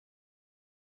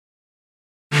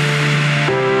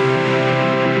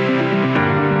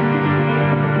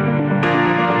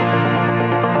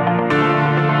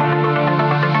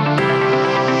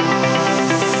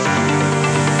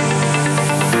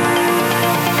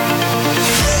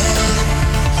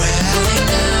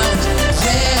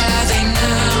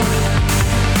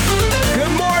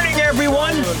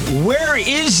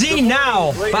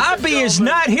No, Bobby is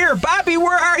not here. Bobby,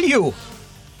 where are you?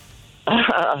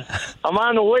 I'm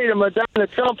on the way to Medina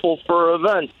Temple for an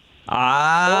event.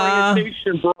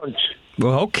 Orientation brunch.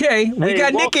 Well, okay. We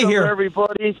got Nikki here.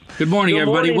 Everybody. Good morning,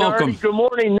 everybody. Welcome. Artie. Good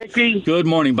morning, Nikki. Good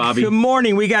morning, Bobby. Good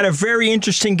morning. We got a very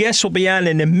interesting guest. We'll be on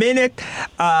in a minute.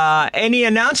 Any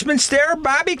announcements there,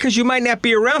 Bobby? Because you might not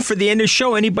be around for the end of the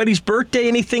show. Anybody's birthday,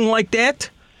 anything like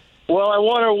that? Well, I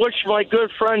want to wish my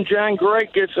good friend John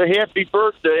Greg gets a happy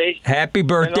birthday. Happy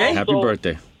birthday. Happy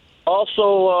birthday.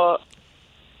 Also,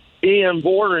 Ian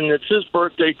Borden, it's his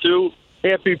birthday, too.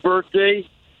 Happy birthday.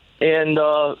 And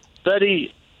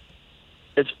Betty...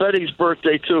 It's Betty's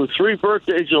birthday, too. 3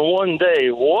 birthdays in one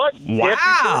day. What? Wow.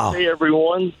 Happy birthday,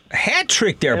 everyone. Hat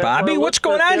trick there, Bobby. What's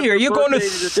going on here? Are you going to...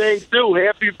 today, too.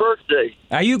 Happy birthday.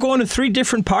 Are you going to 3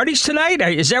 different parties tonight?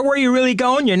 Is that where you're really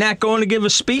going? You're not going to give a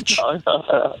speech?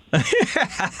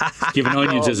 Giving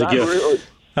onions as a gift. Really.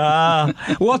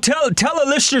 Well, tell the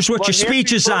listeners what your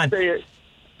speech is on.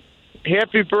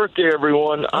 Happy birthday,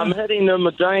 everyone. I'm heading to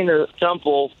Medina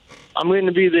Temple. I'm going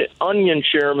to be the onion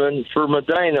chairman for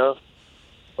Medina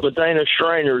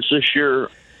Shriners this year.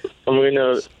 I'm going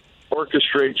to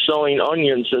orchestrate selling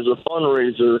onions as a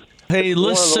fundraiser. Hey,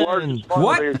 listen.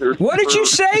 What did you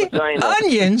say? Medina.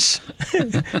 Onions?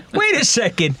 Wait a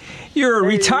second. You're a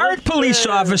retired police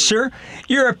officer.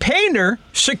 You're a painter,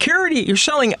 security. You're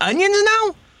selling onions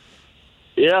now?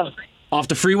 Yeah. Off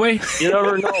the freeway? You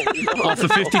never know. Off the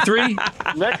 53?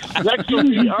 Next will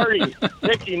be Artie.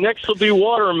 Nikki, next will be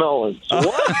watermelons.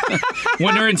 What?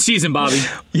 When they're in season, Bobby.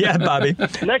 Yeah, Bobby.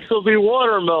 Next will be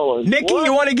watermelons. Nikki, What?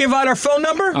 you want to give out our phone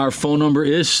number? Our phone number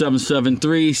is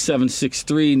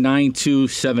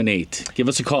 773-763-9278. Give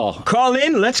us a call. Call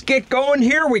in. Let's get going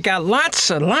here. We got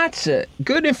lots of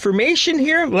good information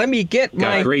here. Let me get Got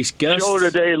my... Grace guest. Show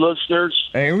today, listeners.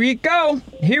 Here we go.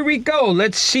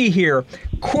 Let's see here.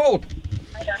 Quote,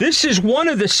 this is one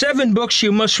of the 7 books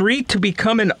you must read to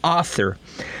become an author.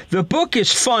 The book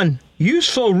is fun,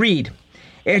 useful read.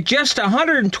 At just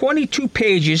 122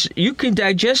 pages, you can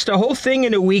digest the whole thing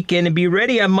in a weekend and be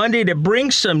ready on Monday to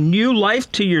bring some new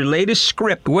life to your latest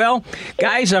script. Well,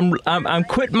 guys, I'm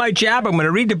quitting my job. I'm going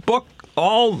to read the book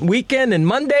all weekend, and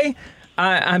Monday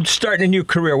I'm starting a new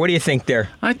career. What do you think there?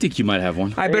 I think you might have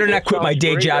one. I better not quit my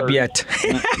day job yet.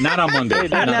 Not on Monday.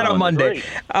 Not on Monday.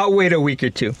 I'll wait a week or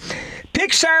 2.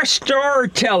 Pixar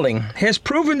storytelling has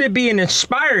proven to be an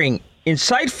inspiring,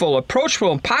 insightful,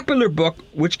 approachable, and popular book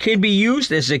which can be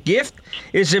used as a gift,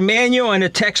 as a manual, and a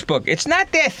textbook. It's not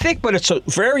that thick, but it's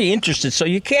very interesting, so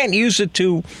you can't use it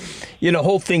to,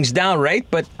 hold things down, right?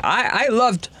 But I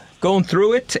loved going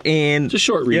through it, and it's a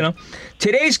short read.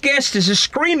 Today's guest is a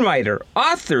screenwriter,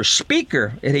 author,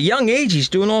 speaker. At a young age, he's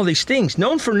doing all these things.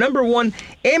 Known for #1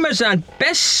 Amazon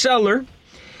bestseller,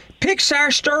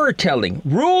 Pixar Storytelling,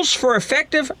 Rules for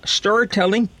Effective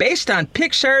Storytelling based on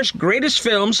Pixar's greatest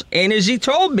films. And as he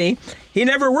told me, he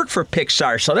never worked for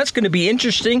Pixar, so that's going to be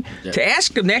interesting to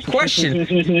ask him that question.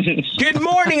 Good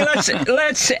morning. Let's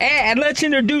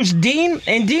introduce Dean.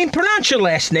 And Dean, pronounce your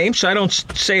last name so I don't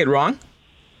say it wrong.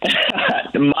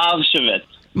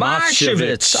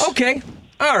 Mavshevitz. Okay.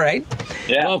 All right.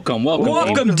 Yeah.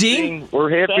 Welcome, Dean.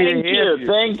 We're happy to have you.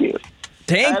 Thank you.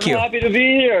 Thank you. I'm happy to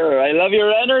be here. I love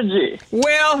your energy.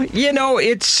 Well,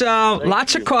 it's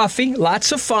lots of coffee,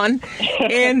 lots of fun,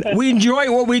 and we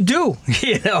enjoy what we do,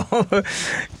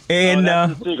 And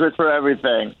that's the secret for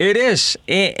everything. It is.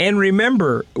 And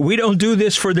remember, we don't do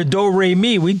this for the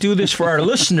do-re-mi. We do this for our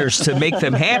listeners to make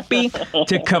them happy,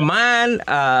 to come on.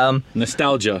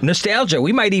 Nostalgia.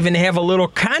 We might even have a little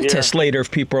contest later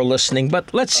if people are listening.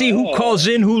 But let's see who calls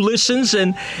in, who listens.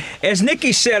 And as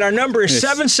Nikki said, our number is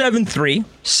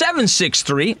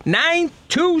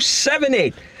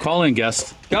 773-763-9278. Call in,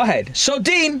 guest. Go ahead. So,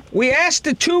 Dean, we asked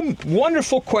the 2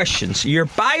 wonderful questions, your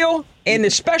bio and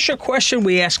the special question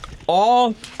we ask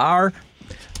all our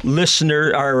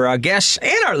listeners, our guests,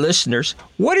 and our listeners.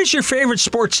 What is your favorite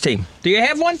sports team? Do you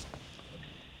have one?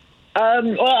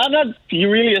 Well, I'm not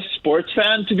really a sports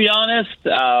fan, to be honest.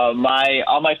 All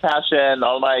my passion,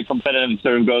 all my competitive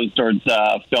sort of goes towards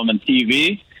film and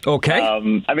TV. Okay.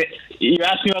 You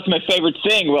asked me what's my favorite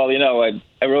thing. Well,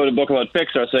 I wrote a book about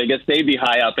Pixar, so I guess they'd be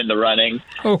high up in the running.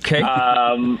 Okay.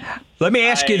 Let me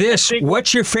ask you this.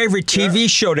 What's your favorite TV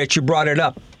show that you brought it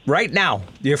up right now?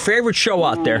 Your favorite show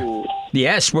out there?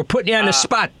 Yes, we're putting you on the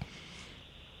spot.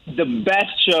 The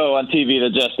best show on TV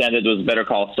that just ended was Better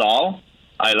Call Saul.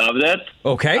 I loved it.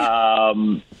 Okay.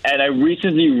 And I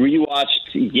recently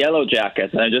rewatched Yellow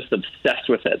Jackets, and I'm just obsessed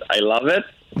with it. I love it.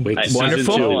 Wait to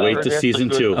Wonderful. season 2. I Wait heard to that's season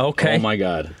a good- 2. Okay. Oh my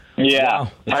God. Yeah.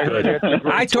 I heard that's a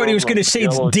great I thought he was going to say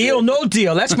program, Yellow Deal Jackets. No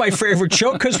Deal. That's my favorite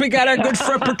show because we got our good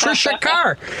friend Patricia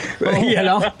Carr. You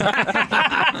know.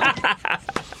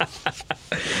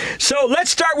 So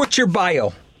let's start with your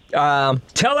bio.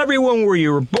 Tell everyone where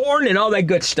you were born and all that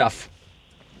good stuff.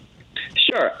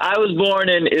 Sure. I was born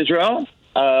in Israel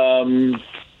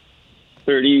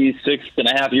 36 and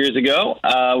a half years ago.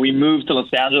 We moved to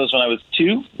Los Angeles when I was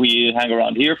 2. We hung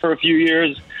around here for a few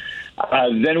years.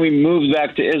 Then we moved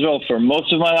back to Israel for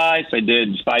most of my life. I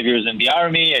did 5 years in the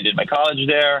Army. I did my college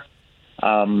there.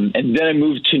 And then I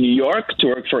moved to New York to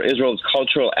work for Israel's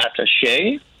cultural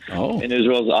attaché in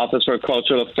Israel's Office for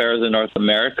Cultural Affairs in North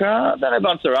America. Then I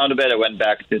bounced around a bit. I went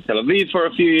back to Tel Aviv for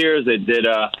a few years. I did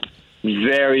a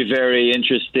very, very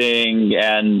interesting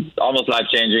and almost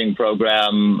life-changing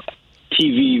program,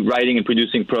 TV writing and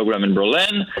producing program in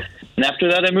Berlin. And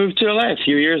after that, I moved to LA a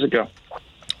few years ago.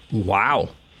 Wow.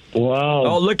 Wow.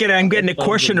 Oh, look at it. I'm getting a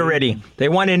question already. They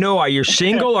want to know, are you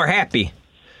single or happy?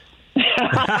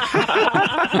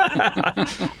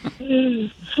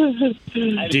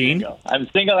 Dean? I'm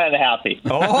single and happy.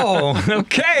 Oh,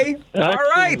 okay. All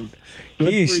right.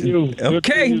 He's, for you. Good for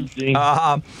okay. you, Dean.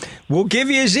 We'll give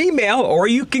you his email, or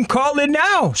you can call in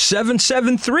now,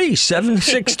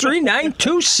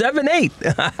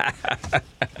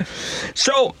 773-763-9278.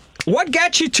 So, what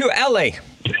got you to L.A.?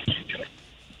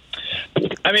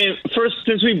 I mean, first,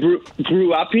 since we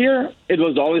grew up here, it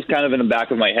was always kind of in the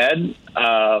back of my head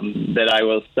that I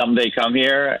will someday come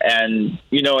here. And,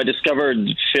 you know, I discovered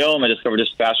film. I discovered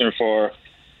this passion for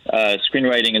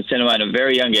screenwriting and cinema at a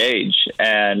very young age.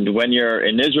 And when you're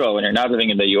in Israel, when you're not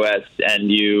living in the U.S.,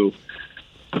 and you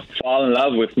fall in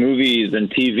love with movies and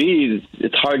TVs,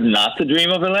 it's hard not to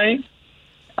dream of L.A.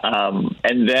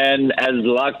 And then, as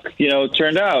luck,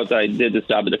 turned out, I did this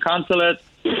job at the consulate.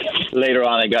 Later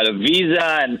on, I got a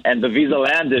visa, and the visa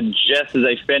landed just as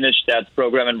I finished that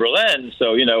program in Berlin.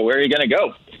 So, where are you going to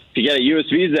go? If you get a U.S.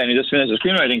 visa and you just finished a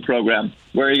screenwriting program,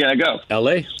 where are you going to go?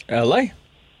 L.A. L.A.?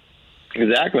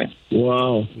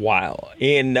 Wow. Wow.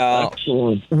 And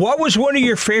Excellent. what was one of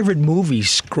your favorite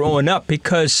movies growing up?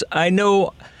 Because I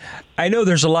know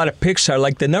there's a lot of Pixar.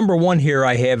 Like the number one here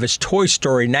I have is Toy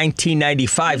Story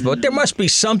 1995. But there must be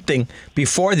something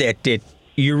before that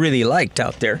you really liked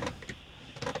out there.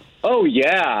 Oh,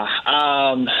 yeah.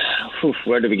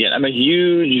 Where to begin? I'm a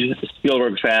huge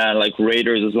Spielberg fan. Like,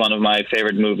 Raiders is one of my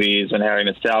favorite movies. When Harry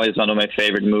Met Sally is one of my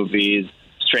favorite movies.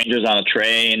 Strangers on a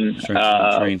Train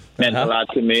meant a lot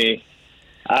to me.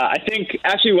 I think,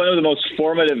 actually, one of the most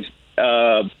formative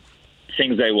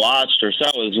things I watched or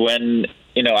saw was when,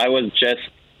 I was just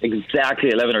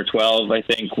exactly 11 or 12, I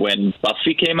think, when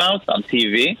Buffy came out on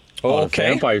TV. Oh,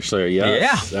 Okay. Vampire Slayer, yes.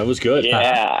 Yeah. That was good.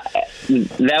 Yeah.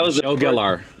 That was Michelle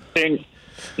Gellar. thing.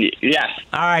 Yes.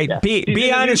 All right, Yeah. be She's in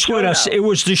a honest new with show us. now. It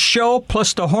was the show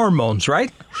plus the hormones,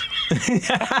 right? It's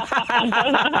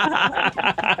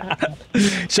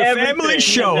a family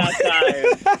show. At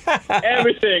that time,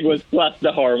 everything was plus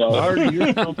the hormones. Artie,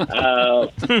 you're something.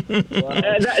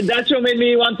 That's what made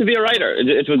me want to be a writer.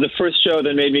 It was the first show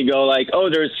that made me go like, oh,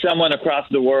 there's someone across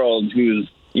the world who's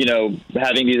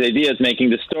having these ideas,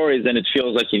 making the stories, and it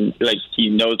feels like he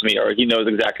knows me, or he knows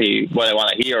exactly what I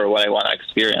want to hear or what I want to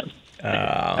experience.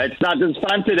 It's not as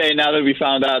fun today now that we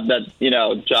found out that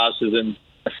Josh isn't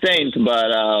a saint, but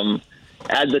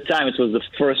at the time it was the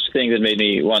first thing that made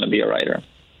me want to be a writer.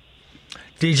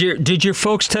 Did your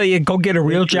folks tell you go get a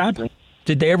real job?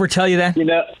 Did they ever tell you that?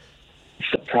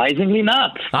 Surprisingly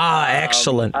not.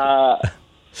 Excellent.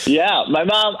 Yeah, my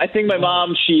mom, I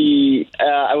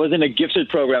was in a gifted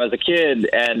program as a kid,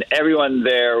 and everyone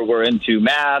there were into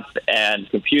math and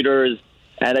computers,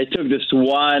 and I took this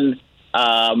one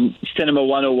Cinema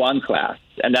 101 class,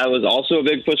 and that was also a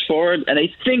big push forward, and I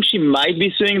think she might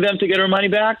be suing them to get her money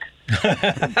back. But,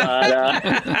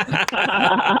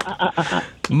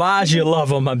 Maz, you love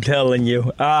them, I'm telling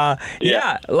you.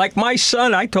 Yeah, like my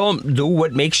son, I told him, do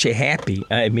what makes you happy.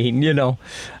 I mean,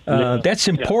 that's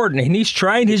important. And he's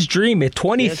trying his dream. At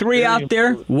 23 out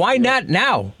there, why not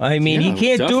now? I mean, he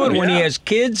can't do it when he has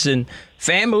kids and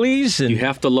families and You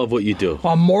have to love what you do.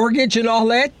 a mortgage and all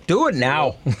that. Do it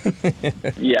now.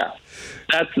 yeah,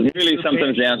 that's really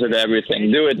sometimes the answer to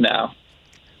everything. Do it now.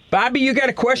 Bobby, you got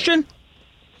a question?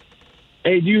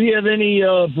 Hey, do you have any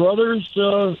brothers,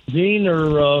 Dean,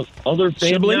 or other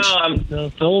family Siblings?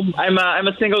 No, film? I'm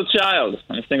a single child.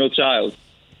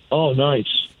 Oh,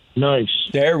 nice. Nice.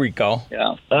 There we go.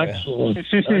 Yeah. Excellent.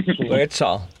 Excellent. That's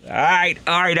all. All right.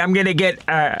 I'm gonna get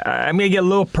a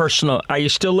little personal. Are you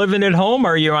still living at home,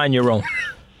 or are you on your own?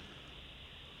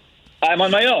 I'm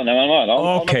on my own.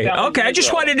 All my Okay. family's Okay. I just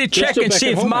Israel. wanted to check still and back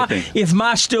see at home, I think. if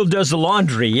Ma still does the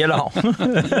laundry. You know.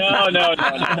 No.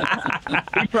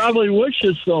 He probably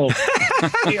wishes so.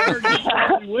 He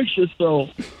probably wishes so.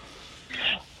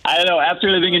 I don't know. After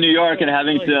living in New York and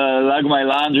having to lug my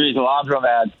laundry to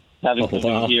laundromat, having to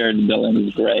wow. live here in the building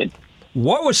was great.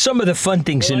 What was some of the fun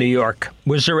things in New York?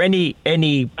 Was there any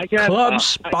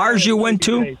clubs, bars you went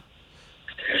to?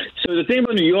 So the thing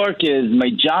about New York is my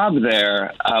job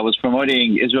there was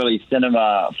promoting Israeli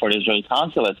cinema for the Israeli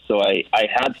consulate. So I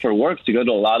had for work to go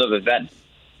to a lot of events,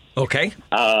 Okay.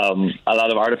 a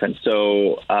lot of art events.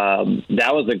 So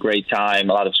that was a great time,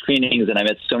 a lot of screenings, and I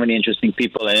met so many interesting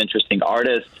people and interesting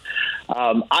artists.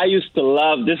 I used to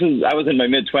love, I was in my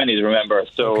mid-20s, remember?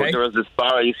 So Okay. there was this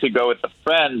bar I used to go with a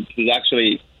friend who's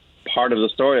actually part of the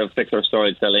story of Pixar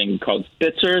storytelling called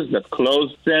Spitzer's, that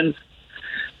closed since.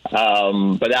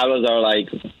 But that was our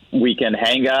weekend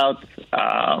hangout.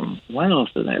 What else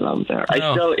did I love there?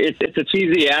 It's a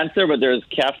cheesy answer, but there's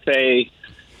Cafe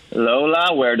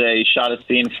Lola where they shot a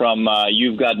scene from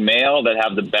You've Got Mail that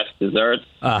have the best desserts.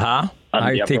 I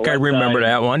the think Upper I West remember Side.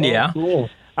 that one. Yeah. Cool.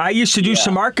 I used to do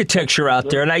some architecture out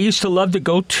there, and I used to love to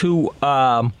go to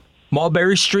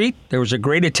Mulberry Street. There was a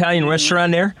great Italian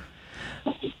restaurant there.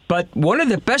 But one of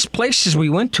the best places we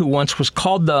went to once was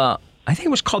called the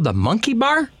Monkey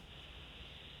Bar.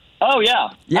 Oh, yeah.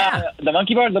 Yeah. The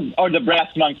Monkey Bar or the Brass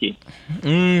Monkey?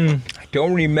 I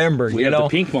don't remember. We have the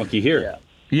pink monkey here.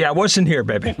 Yeah, I wasn't here,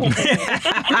 baby.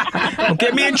 Don't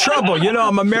get me in trouble. You know,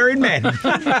 I'm a married man.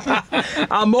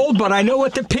 I'm old, but I know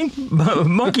what the pink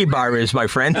monkey bar is, my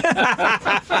friend.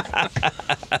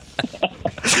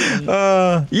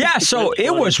 So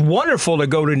it was wonderful to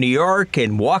go to New York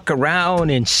and walk around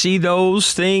and see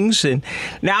those things. And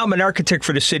now I'm an architect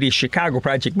for the city of Chicago,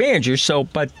 project manager.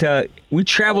 But we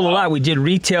traveled a lot. We did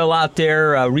retail out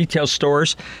there, retail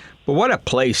stores. But what a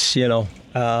place, you know.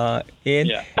 LA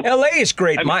is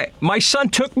great. My son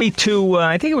took me to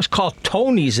I think it was called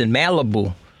Tony's in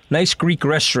Malibu. Nice Greek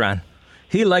restaurant.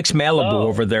 He likes Malibu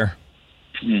over there.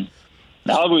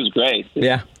 Malibu's great.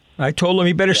 Yeah. I told him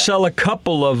he better sell a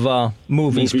couple of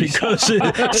movies because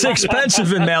it's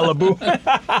expensive in Malibu.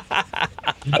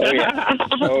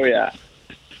 Oh yeah.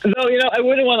 No, I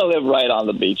wouldn't want to live right on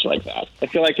the beach like that. I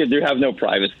feel like you have no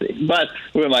privacy, but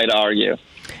we might argue.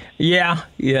 Yeah,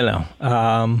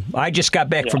 I just got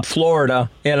back from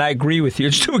Florida, and I agree with you.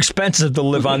 It's too expensive to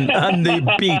live on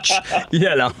the beach,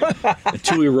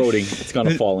 Too eroding. It's going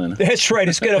to fall in. That's right.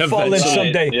 It's going to fall in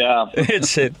someday. Yeah.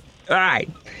 It's it. All right.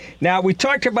 Now, we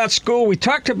talked about school. We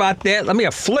talked about that. Let me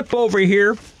flip over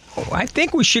here. I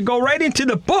think we should go right into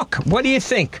the book. What do you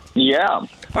think? Yeah. All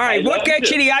right. What got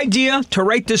you the idea to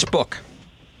write this book?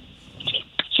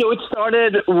 So it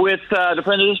started with the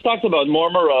friend I just talked about,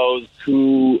 More Morose,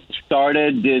 who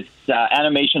started this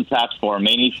animation platform,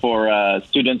 mainly for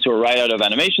students who are right out of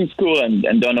animation school and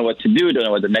don't know what to do, don't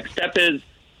know what the next step is.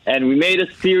 And we made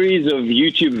a series of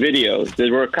YouTube videos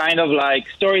that were kind of like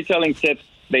storytelling tips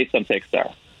based on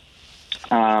Pixar.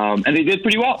 And they did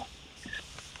pretty well.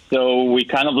 So we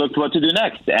kind of looked what to do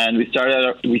next, and we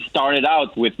started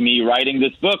out with me writing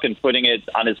this book and putting it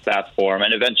on his platform,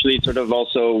 and eventually sort of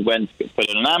also put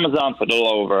it on Amazon, put it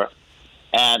all over.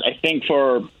 And I think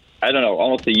for,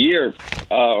 almost a year,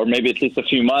 or maybe at least a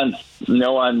few months,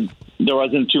 there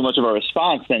wasn't too much of a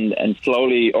response, and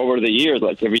slowly over the years,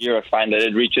 like every year I find that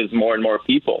it reaches more and more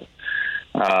people.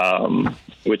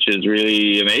 Which is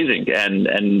really amazing,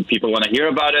 and people want to hear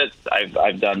about it.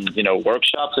 I've done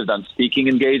workshops, I've done speaking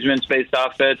engagements based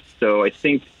off it. So I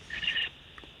think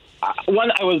I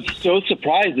was so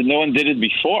surprised that no one did it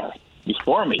before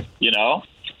me,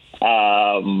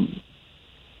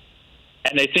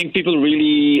 and I think people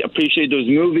really appreciate those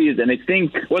movies. And I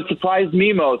think what surprised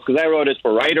me most, because I wrote it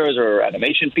for writers or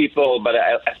animation people, but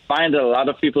I find that a lot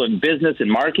of people in business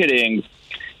and marketing,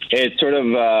 it sort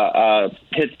of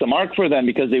hits the mark for them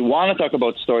because they want to talk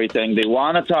about storytelling. They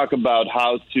want to talk about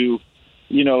how to,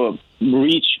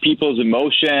 reach people's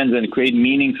emotions and create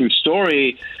meaning through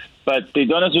story, but they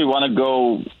don't necessarily want to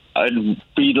go and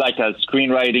read like a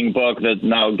screenwriting book that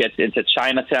now gets into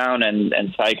Chinatown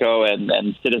and Psycho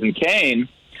and Citizen Kane.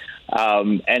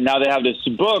 And now they have this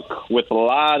book with a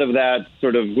lot of that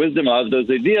sort of wisdom, a lot of those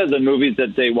ideas and movies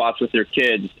that they watch with their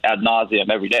kids ad nauseum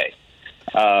every day.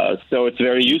 So it's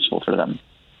very useful for them.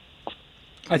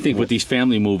 I think with these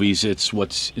family movies, it's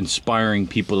what's inspiring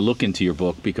people to look into your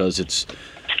book because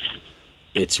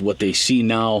it's what they see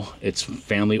now. It's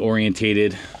family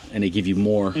orientated. and they give you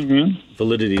more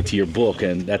validity to your book,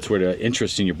 and that's where the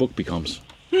interest in your book becomes.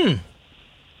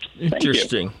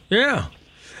 Interesting. Yeah.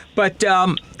 But,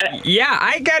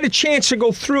 I got a chance to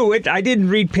go through it. I didn't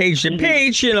read page to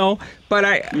page, but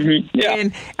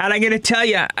and I got to tell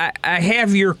you, I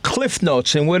have your Cliff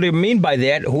Notes, and what I mean by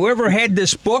that, whoever had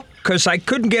this book, because I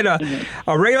couldn't get a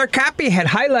regular copy, had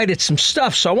highlighted some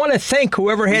stuff. So I want to thank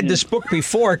whoever had this book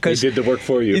before, because They did the work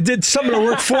for you. it did some of the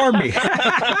work for me.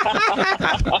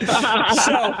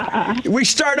 So we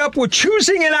start up with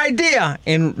choosing an idea,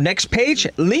 and next page,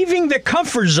 leaving the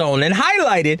comfort zone, and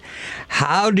highlighted,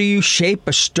 how do you shape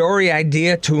a story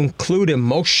idea to include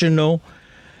emotional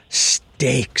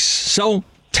stakes? So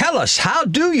tell us, how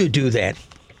do you do that?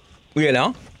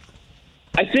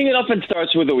 I think it often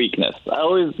starts with a weakness. I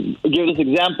always give this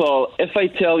example. If I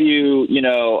tell you,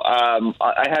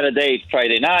 I had a date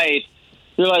Friday night,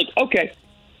 you're like, okay.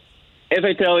 If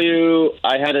I tell you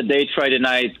I had a date Friday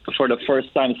night for the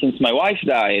first time since my wife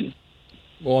died.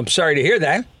 Well, I'm sorry to hear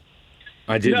that.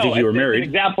 I didn't think you were married.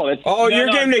 It's an example. You're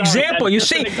giving an example. You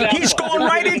see, he's going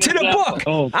right into the book.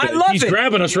 I love He's it.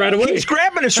 grabbing us right away. He's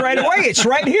grabbing us right away. It's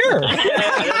right here.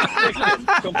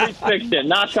 Complete fiction.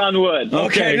 Knock on wood.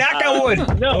 Okay, knock on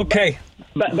wood. No, Okay.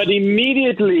 But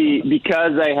immediately,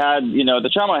 because I had, the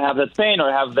trauma, I have that pain,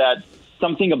 or I have that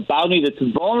something about me that's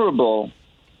vulnerable,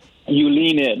 you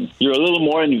lean in. You're a little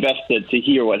more invested to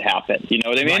hear what happened. You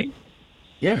know what I mean? Right.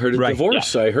 Yeah, I heard a Right.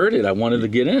 divorce. I heard it. I wanted to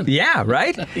get in. Yeah,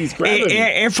 right? He's grabbing me.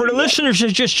 And for the listeners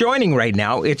who's just joining right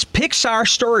now, it's Pixar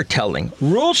Storytelling.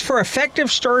 Rules for Effective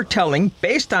Storytelling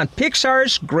based on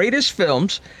Pixar's greatest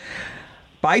films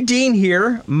by Dean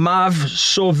here,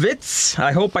 Mavsovitz.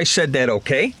 I hope I said that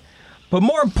okay. But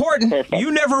more important, Perfect. you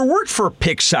never worked for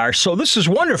Pixar, so this is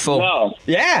wonderful. No.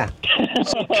 Yeah.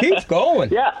 So keep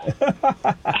going. Yeah.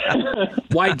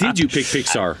 Why did you pick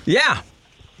Pixar? Yeah.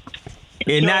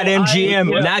 And not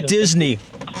MGM, not Disney.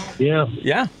 Yeah.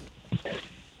 Yeah.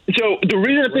 So the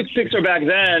reason I picked Pixar back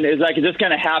then is like it just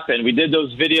kind of happened. We did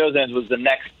those videos and it was the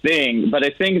next thing. But I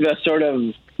think the sort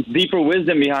of deeper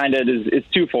wisdom behind it is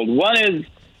twofold. One is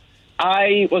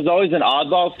I was always an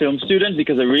oddball film student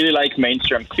because I really like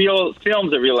mainstream films.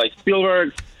 I really like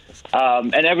Spielberg.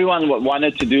 And everyone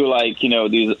wanted to do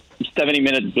these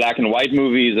 70-minute black and white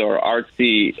movies or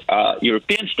artsy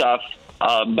European stuff.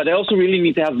 But I also really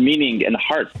need to have meaning and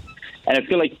heart. And I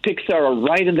feel like Pixar are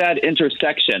right in that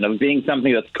intersection of being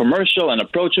something that's commercial and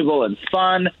approachable and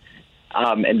fun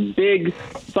and big,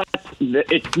 but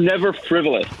it's never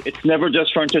frivolous. It's never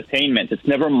just for entertainment. It's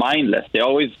never mindless. They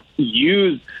always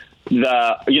use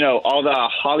all the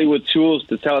Hollywood tools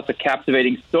to tell us a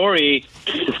captivating story,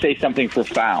 to say something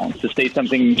profound, to say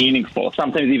something meaningful,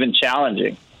 sometimes even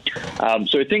challenging.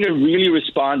 So I think I really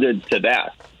responded to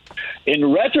that.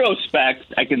 In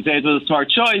retrospect, I can say it was a smart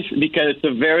choice because it's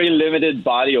a very limited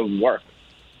body of work.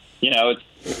 It's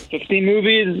 15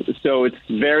 movies, so it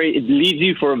leads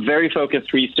you for a very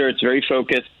focused research, very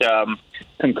focused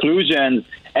conclusions,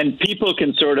 and people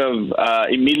can sort of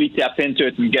immediately tap into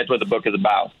it and get what the book is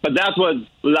about. But that was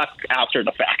luck after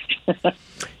the fact.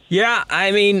 Yeah,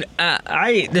 I mean,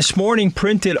 I this morning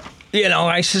printed,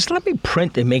 I says, let me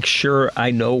print and make sure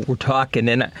I know we're talking.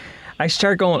 And I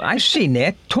start going, I've seen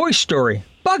that. Toy Story.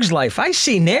 Bug's Life. I've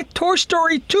seen that. Toy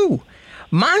Story 2.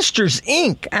 Monsters,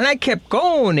 Inc. And I kept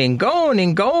going and going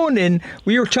and going. And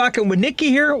we were talking with Nikki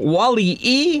here,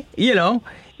 Wall-E,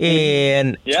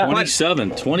 and Yeah. 27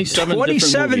 different 27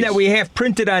 movies. that we have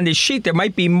printed on this sheet. There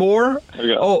might be more. There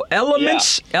you go. Oh,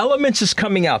 Elements. Yeah. Elements is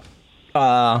coming up.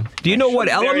 Do you know what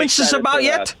I'm very Elements is excited about for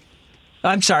yet? that.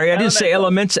 I'm sorry, I didn't say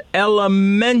Elements.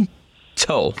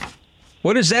 Elemental.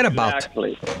 What is that about?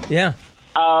 Exactly. Yeah.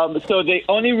 So they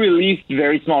only released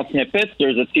very small snippets.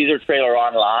 There's a teaser trailer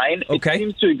online. Okay. It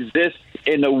seems to exist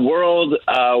in a world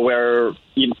where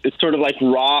it's sort of like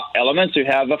raw elements. You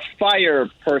have a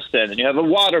fire person, and you have a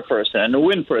water person, and a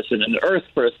wind person, and an earth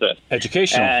person.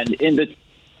 Educational. And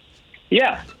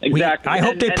yeah, exactly. I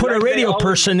hope they put a radio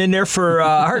person in there for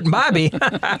Art and Bobby.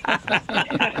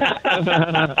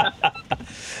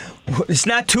 It's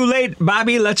not too late,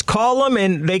 Bobby. Let's call them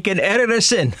and they can edit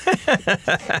us in.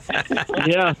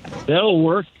 Yeah, that'll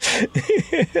work.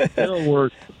 That'll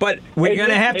work. But we're going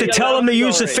to have to tell them to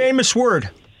use the famous word.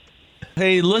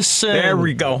 Hey, listen. There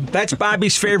we go. That's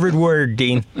Bobby's favorite word,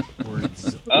 Dean.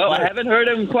 Oh, I haven't heard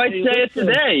him quite say it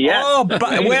today. Yeah. Oh,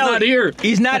 well, not here.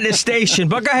 He's not in the station.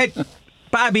 But go ahead,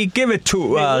 Bobby, give it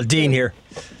to Dean here.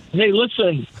 Hey,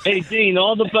 listen. Hey, Dean,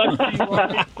 all the best to you,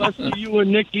 best to you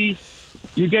and Nikki.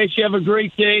 You guys have a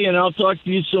great day, and I'll talk to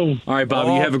you soon. All right,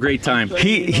 Bobby, you have a great time.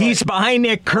 He's behind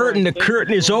that curtain. The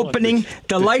curtain is opening.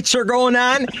 The lights are going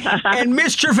on. And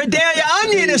Mr. Vidalia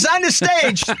Onion is on the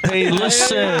stage. Hey,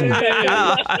 listen.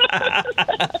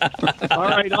 All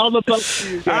right, all the best to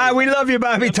you guys. All right, we love you,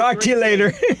 Bobby. Talk to you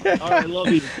later. All right, love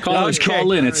you. Callers, Okay.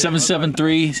 call in at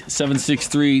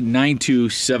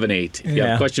 773-763-9278. If you have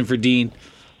Yeah. a question for Dean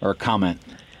or a comment.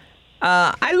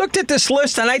 I looked at this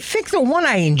list, and I think the one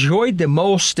I enjoyed the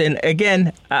most, and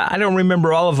again, I don't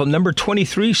remember all of them, number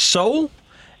 23, Soul,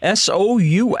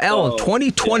 S-O-U-L,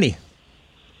 2020.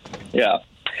 Yeah.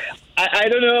 I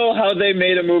don't know how they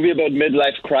made a movie about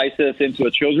midlife crisis into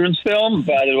a children's film,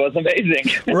 but it was amazing.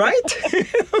 Right?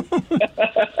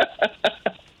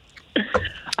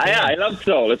 I love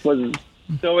Soul. It was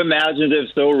so imaginative,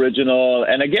 so original.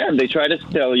 And again, they try to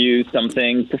tell you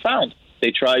something profound.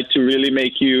 They try to really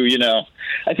make you,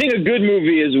 I think a good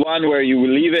movie is one where you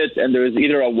leave it and there's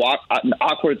either an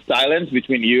awkward silence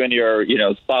between you and your,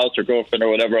 spouse or girlfriend or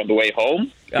whatever on the way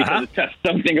home because it's just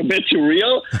something a bit too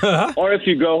real. Or if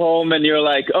you go home and you're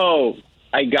like, oh,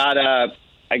 I gotta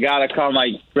call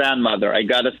my grandmother. I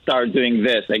gotta start doing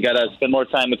this. I gotta spend more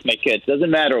time with my kids.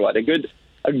 Doesn't matter what. A good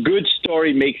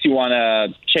story makes you want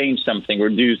to change something or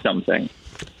do something.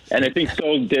 And I think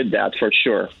Soul did that for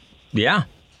sure. Yeah.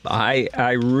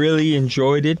 I really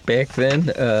enjoyed it back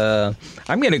then.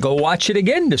 I'm going to go watch it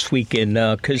again this weekend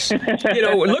because,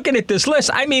 looking at this list,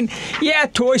 I mean, yeah,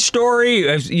 Toy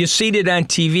Story, you see it on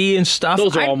TV and stuff.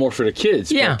 Those are all more for the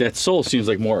kids. Yeah. But that Soul seems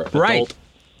like more adult. Right.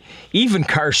 Even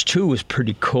Cars 2 was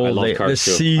pretty cool. I love Cars 2.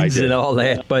 The scenes and all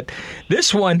that. But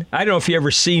this one, I don't know if you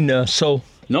ever seen Soul.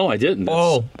 No, I didn't.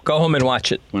 Oh, go home and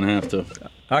watch it. I'm going to have to.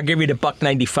 I'll give you the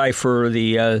 $1.95 for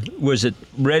the was it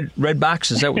red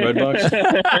box? Is that what Red Box?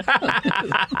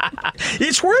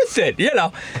 It's worth it,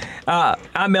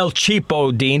 I'm El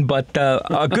Cheapo, Dean, but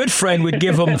a good friend would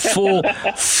give him full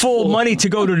money to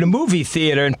go to the movie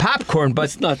theater and popcorn, but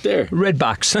It's not there. Red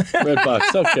Box. Red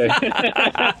Box, okay.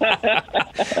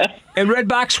 And Red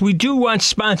Box, we do want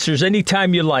sponsors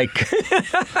anytime you like.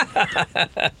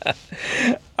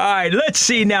 All right, let's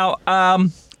see now.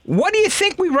 What do you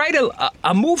think we write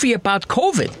a movie about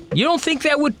COVID? You don't think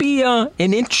that would be an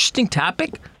interesting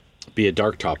topic? Be a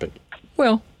dark topic.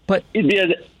 Well, but It'd be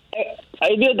a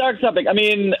dark topic. I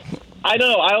mean, I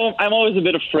don't know. I'm always a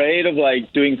bit afraid of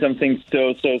doing something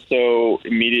so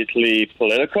immediately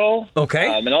political.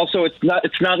 Okay. And also,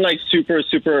 it's not like super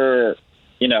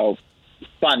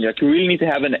fun. You really need to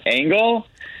have an angle,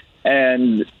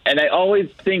 and I always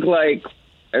think like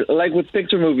with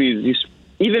Pixar movies,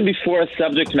 even before a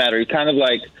subject matter, you're kind of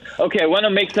like, okay, I want to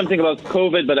make something about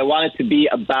COVID, but I want it to be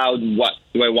about what?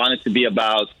 Do I want it to be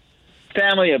about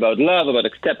family, about love, about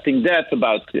accepting death,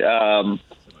 about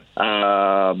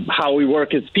how we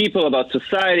work as people, about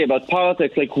society, about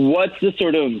politics? Like, what's the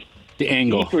sort of The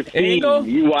angle. deeper theme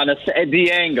you want to say?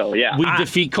 The angle, yeah. We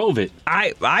defeat COVID.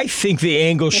 I think the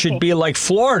angle should be like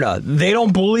Florida. They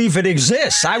don't believe it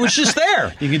exists. I was just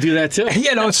there. You can do that too.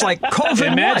 It's like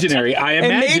COVID. Imaginary. What? I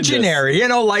imagined this. Imaginary.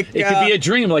 Like It could be a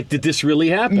dream. Like, did this really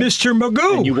happen? Mr.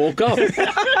 Magoo. And you woke up.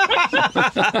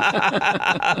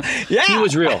 Yeah, He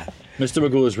was real. Mr.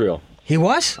 Magoo was real. He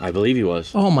was? I believe he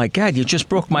was. Oh my God! You just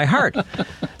broke my heart.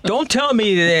 Don't tell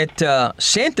me that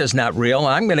Santa's not real.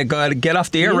 I'm going to go get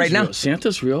off the air He right is now. real.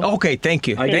 Santa's real. Okay, thank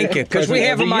you. I get Thank you. Because we present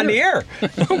have him every on the year. air.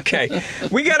 Okay.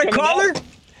 We got a caller?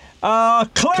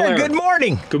 Claire, good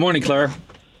morning. Good morning, Claire.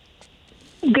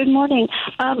 Good morning.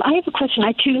 I have a question.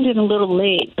 I tuned in a little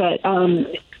late, but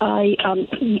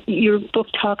your book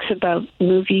talks about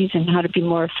movies and how to be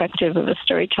more effective of a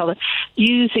storyteller.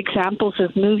 Use examples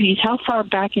of movies. How far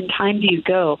back in time do you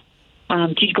go?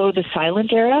 Do you go to the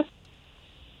silent era?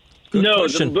 Good No,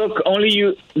 question. the book only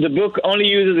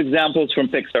uses examples from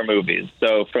Pixar movies.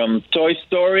 So from Toy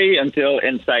Story until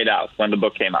Inside Out, when the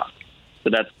book came out. So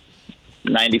that's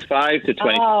 95 to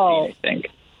 2015, I think.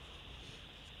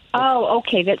 Oh,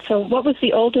 okay. So what was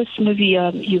the oldest movie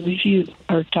you reviewed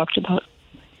or talked about?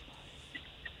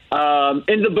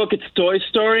 In the book, it's Toy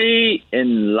Story.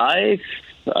 In life,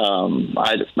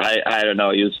 I don't know.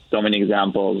 I use so many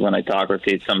examples when I talk or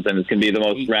see something. It can be the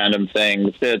most random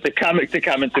thing to come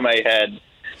into my head.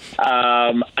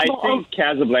 I think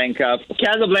Casablanca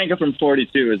from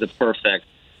 42 is a perfect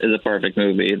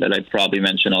movie that I'd probably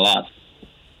mention a lot.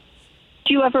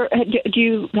 Do you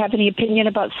have any opinion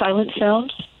about silent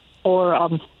films or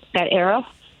that era?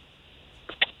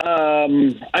 I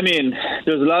mean,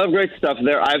 there's a lot of great stuff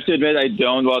there. I have to admit, I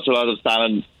don't watch a lot of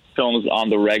silent films on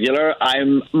the regular.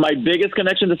 My biggest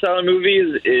connection to silent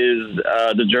movies is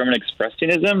the German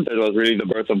Expressionism. That was really the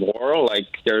birth of horror. Like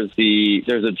there's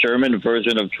a German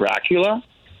version of Dracula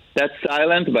that's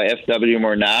silent by F.W.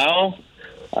 Murnau,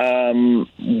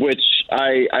 which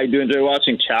I do enjoy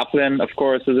watching. Chaplin, of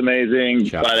course, is amazing,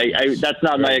 but that's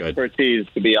not my expertise,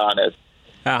 to be honest.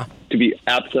 To be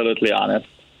absolutely honest.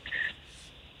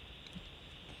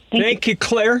 Thank you,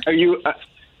 Claire. Are you?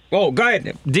 Go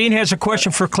ahead. Dean has a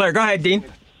question for Claire. Go ahead, Dean.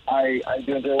 I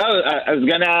was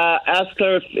gonna ask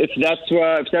her if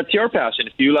that's your passion.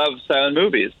 If you love silent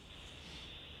movies.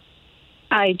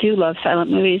 I do love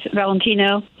silent movies.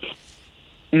 Valentino.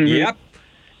 Mm-hmm. Yep.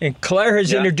 And Claire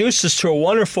has introduced us to a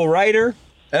wonderful writer,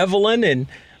 Evelyn, and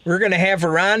we're going to have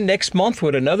her on next month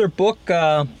with another book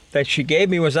that she gave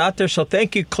me was out there. So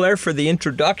thank you, Claire, for the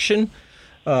introduction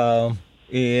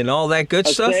and all that good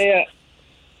stuff. I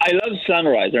love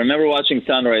Sunrise. I remember watching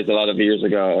Sunrise a lot of years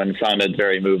ago and found it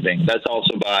very moving. That's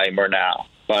also by Murnau,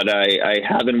 but I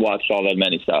haven't watched all that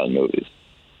many silent movies.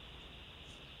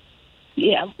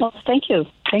 Yeah, well, thank you.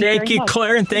 Thank you,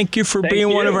 Claire, and thank you for being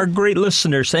one of our great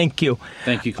listeners. Thank you.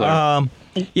 Thank you, Claire.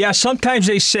 Yeah, sometimes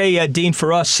they say, Dean,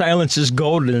 for us, silence is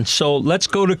golden. So let's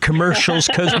go to commercials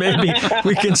because maybe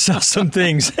we can sell some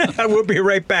things. We'll be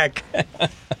right back.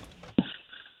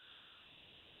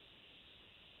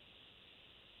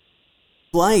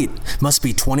 Light must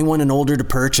be 21 and older to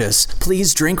purchase.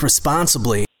 Please drink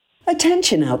responsibly.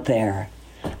 Attention out there.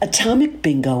 Atomic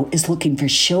Bingo is looking for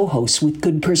show hosts with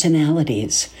good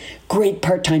personalities, great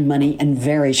part-time money, and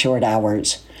very short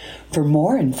hours. For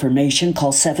more information,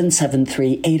 call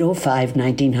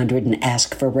 773-805-1900 and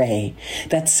ask for Ray.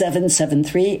 That's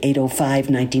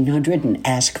 773-805-1900 and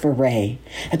ask for Ray.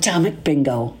 Atomic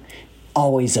Bingo,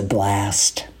 always a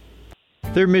blast.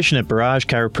 Their mission at Barrage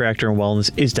Chiropractor and Wellness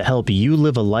is to help you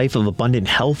live a life of abundant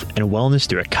health and wellness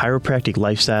through a chiropractic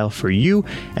lifestyle for you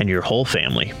and your whole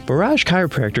family. Barrage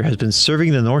Chiropractor has been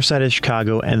serving the north side of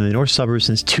Chicago and the north suburbs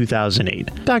since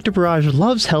 2008. Dr. Barrage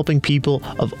loves helping people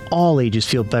of all ages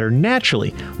feel better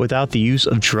naturally without the use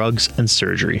of drugs and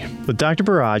surgery. With Dr.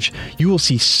 Barrage, you will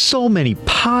see so many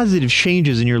positive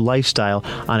changes in your lifestyle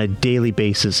on a daily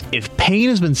basis. If pain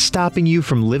has been stopping you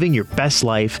from living your best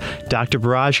life, Dr.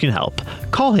 Barrage can help.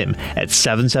 Call him at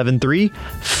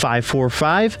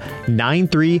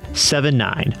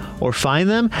 773-545-9379 or find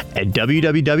them at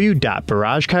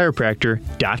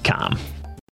www.barragechiropractor.com.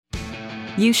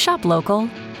 You shop local,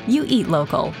 you eat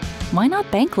local. Why not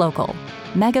bank local?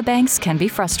 Mega banks can be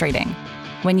frustrating.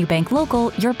 When you bank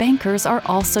local, your bankers are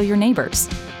also your neighbors.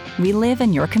 We live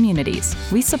in your communities.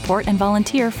 We support and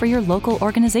volunteer for your local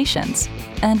organizations.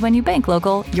 And when you bank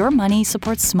local, your money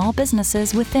supports small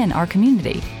businesses within our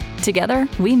community. Together,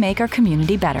 we make our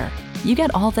community better. You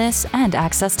get all this and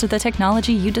access to the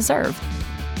technology you deserve.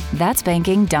 That's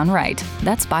banking done right.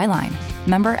 That's Byline.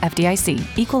 Member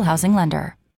FDIC, Equal Housing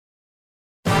Lender.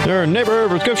 Their neighbor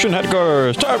prescription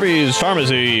headquarters, Tarby's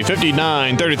Pharmacy,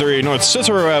 5933 North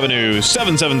Cicero Avenue,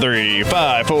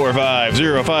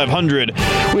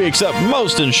 773-545-0500. We accept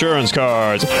most insurance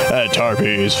cards at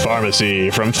Tarby's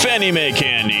Pharmacy. From Fannie Mae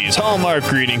candies, Hallmark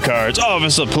greeting cards,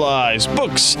 office supplies,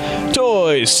 books,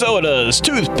 toys, sodas,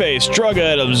 toothpaste, drug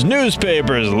items,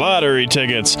 newspapers, lottery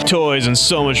tickets, toys, and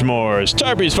so much more.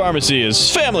 Tarby's Pharmacy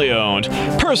is family-owned,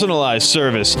 personalized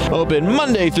service, open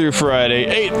Monday through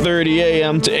Friday, 8:30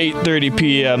 a.m. to 8:30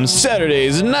 p.m.,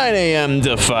 Saturdays 9 a.m.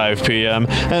 to 5 p.m.,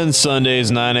 and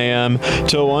Sundays 9 a.m.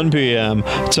 to 1 p.m.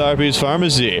 Tarby's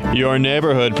Pharmacy, your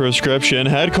neighborhood prescription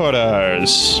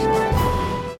headquarters.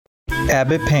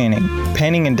 Abbott Painting.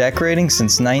 Painting and decorating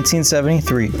since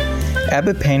 1973.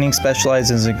 Abbott Painting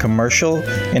specializes in commercial,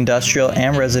 industrial,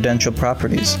 and residential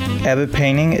properties. Abbott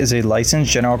Painting is a licensed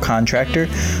general contractor,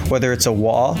 whether it's a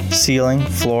wall, ceiling,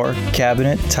 floor,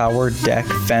 cabinet, tower, deck,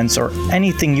 fence, or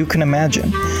anything you can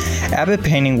imagine. Abbott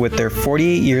Painting, with their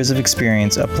 48 years of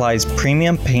experience, applies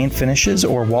premium paint finishes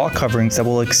or wall coverings that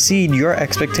will exceed your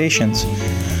expectations.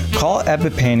 Call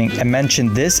Abbott Painting and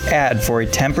mention this ad for a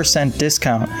 10%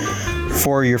 discount.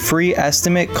 For your free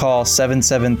estimate, call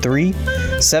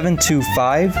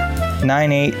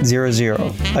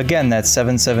 773-725-9800. Again, that's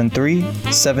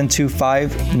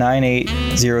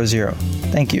 773-725-9800.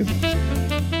 Thank you.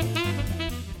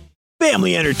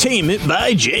 Family Entertainment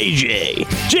by JJ.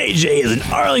 JJ is an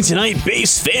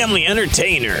Arlingtonite-based family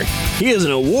entertainer. He is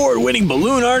an award-winning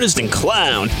balloon artist and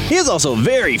clown. He is also a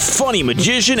very funny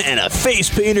magician and a face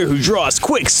painter who draws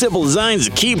quick, simple designs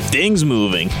to keep things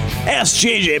moving. Ask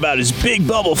JJ about his big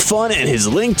bubble fun and his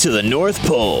link to the North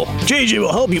Pole. JJ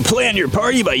will help you plan your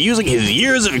party by using his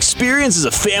years of experience as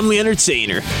a family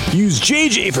entertainer. Use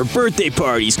JJ for birthday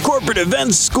parties, corporate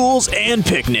events, schools, and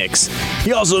picnics.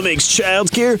 He also makes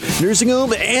childcare, nursing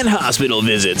home, and hospital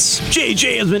visits.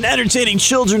 JJ has been entertaining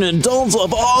children and adults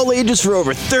of all ages for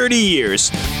over 30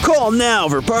 years. Call now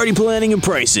for party planning and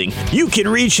pricing. You can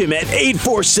reach him at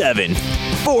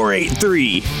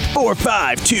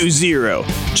 847-483-4520.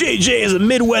 JJ is a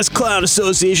Midwest Clown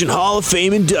Association Hall of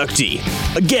Fame inductee.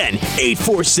 Again,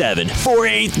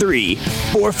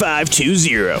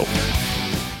 847-483-4520.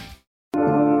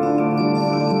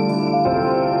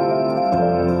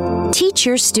 Teach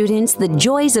your students the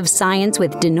joys of science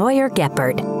with Denoyer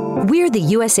Geppert. We're the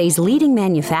USA's leading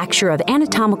manufacturer of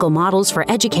anatomical models for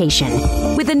education,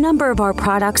 with a number of our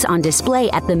products on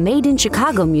display at the Made in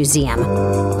Chicago Museum.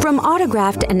 From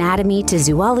autographed anatomy to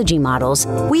zoology models,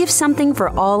 we have something for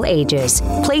all ages.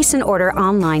 Place an order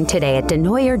online today at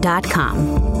denoyer.com.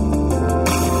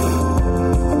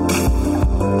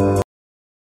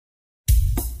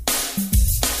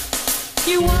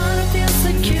 You want to feel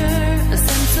secure, a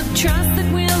sense of trust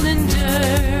that will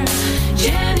endure.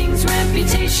 Jennings'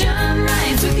 reputation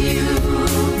rides with you.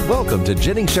 Welcome to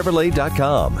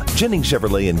JenningsChevrolet.com. Jennings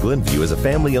Chevrolet in Glenview is a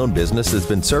family-owned business that's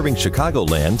been serving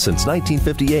Chicagoland since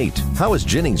 1958. How has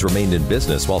Jennings remained in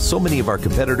business while so many of our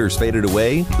competitors faded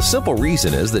away? The simple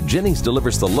reason is that Jennings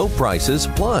delivers the low prices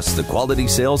plus the quality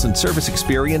sales and service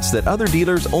experience that other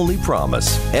dealers only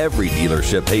promise. Every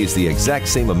dealership pays the exact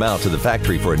same amount to the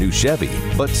factory for a new Chevy,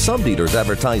 but some dealers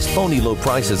advertise phony low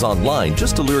prices online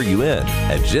just to lure you in.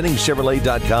 At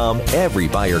JenningsChevrolet.com, every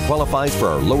buyer qualifies for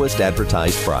our lowest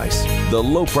advertised price. The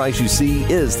low price you see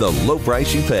is the low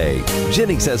price you pay.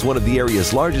 Jennings has one of the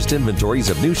area's largest inventories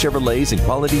of new Chevrolets and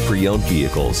quality pre-owned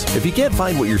vehicles. If you can't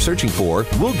find what you're searching for,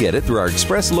 we'll get it through our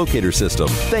express locator system.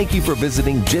 Thank you for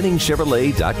visiting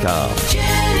JenningsChevrolet.com.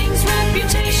 Jennings'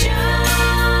 reputation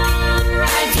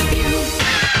rides with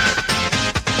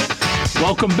you.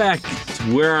 Welcome back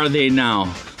to Where Are They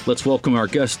Now? Let's welcome our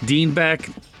guest, Dean Back,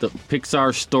 the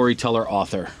Pixar storyteller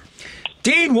author.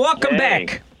 Dean, welcome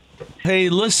back. Hey,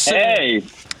 listen. Hey.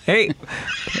 I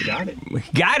got it.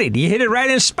 Got it. You hit it right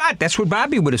in the spot. That's what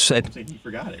Bobby would have said. You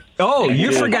forgot it. Oh,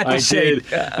 you forgot to say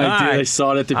it. I did. I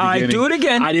saw it at the beginning. All right, do it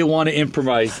again. I didn't want to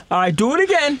improvise. All right, do it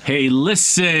again. Hey,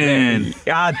 listen.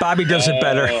 Bobby does it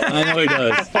better. I know he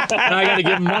does. And I got to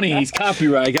give him money. He's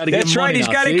copyright. I got to give him money. That's right. He's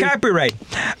got a copyright.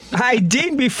 Hi,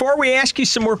 Dean. Before we ask you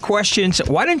some more questions,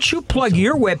 why don't you plug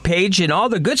your webpage and all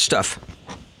the good stuff?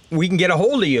 We can get a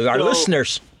hold of you, our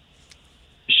listeners.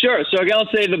 Sure. So again, I'll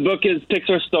say the book is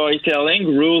Pixar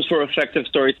Storytelling, Rules for Effective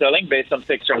Storytelling, based on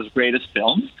Pixar's greatest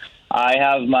films. I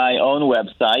have my own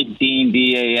website, Dean,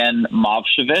 D-A-N,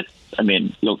 Movshevitz. I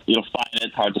mean, you'll find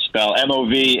it, hard to spell,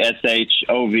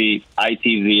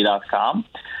 MOVSHOVITZ.com.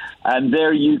 And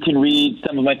there you can read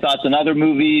some of my thoughts on other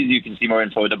movies. You can see more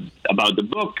info about the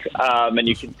book, and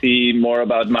you can see more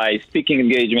about my speaking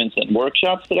engagements and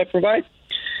workshops that I provide.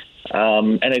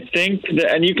 And I think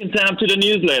and you can sign up to the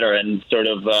newsletter, and sort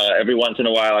of every once in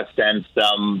a while I send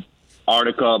some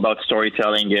article about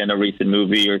storytelling in a recent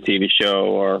movie or TV show,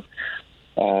 or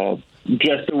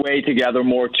just a way to gather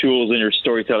more tools in your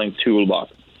storytelling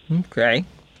toolbox. Okay,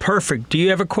 perfect. Do you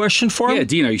have a question for him? Yeah,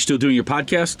 Dean, are you still doing your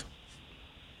podcast?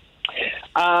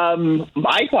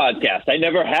 My podcast. I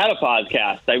never had a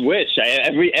podcast. I wish.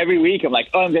 Every week I'm like,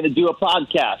 I'm going to do a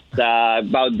podcast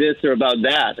about this or about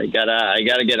that. I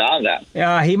gotta get on that.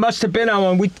 Yeah, he must have been on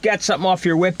one. We got something off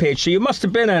your webpage, so you must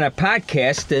have been on a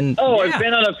podcast. And I've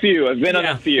been on a few. I've been on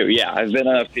a few.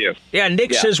 Yeah,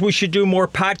 Nick says we should do more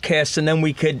podcasts, and then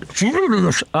we could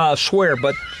swear.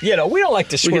 But we don't like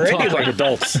to swear. We can talk anyway. like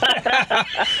adults.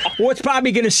 What's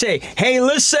Bobby going to say? Hey,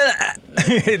 listen.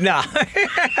 No.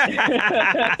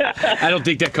 I don't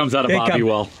think that comes out of Bobby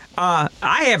well.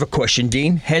 I have a question,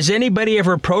 Dean. Has anybody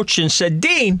ever approached and said,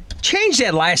 Dean, change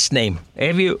that last name?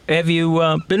 Have you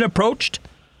been approached?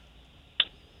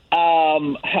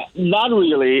 Not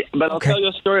really, but I'll tell you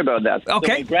a story about that. Okay.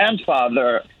 So my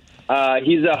grandfather,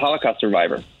 he's a Holocaust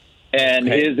survivor, and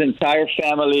his entire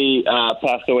family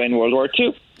passed away in World War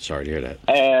II. Sorry to hear that.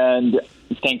 And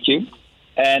thank you.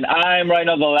 And I'm right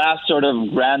now the last sort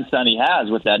of grandson he has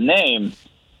with that name.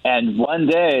 And one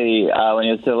day, when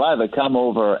he was still alive, I come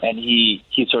over, and he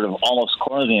sort of almost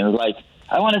cornered me and was like,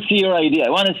 I want to see your ID. I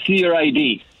want to see your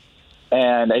ID.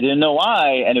 And I didn't know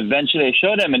why. And eventually I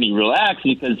showed him, and he relaxed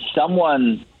because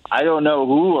someone, I don't know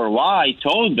who or why,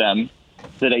 told them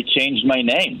that I changed my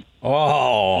name.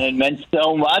 Oh. And it meant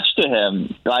so much to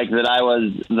him, like that I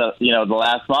was the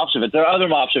last Mopshovitz. There are other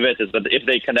Mopshovitzes, but if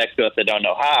they connect to us, they don't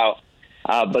know how.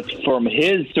 But from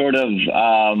his sort of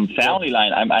family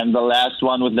line, I'm the last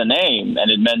one with the name,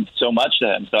 and it meant so much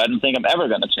to him. So I don't think I'm ever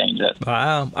going to change it.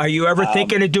 Wow. Are you ever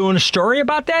thinking of doing a story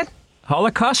about that?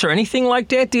 Holocaust or anything like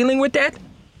that, dealing with that?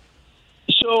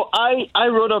 So I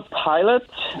wrote a pilot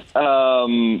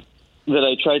that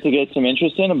I tried to get some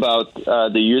interest in about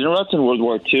the Judenrats in World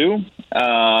War II,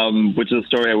 which is a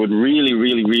story I would really,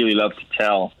 really, really love to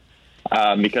tell.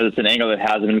 Because it's an angle that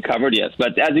hasn't been covered yet.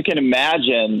 But as you can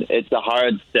imagine, it's a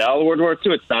hard sell, World War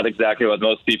II. It's not exactly what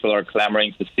most people are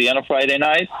clamoring to see on a Friday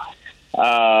night.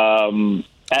 And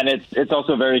it's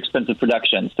also a very expensive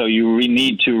production. So you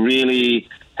need to really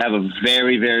have a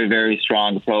very, very, very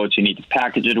strong approach. You need to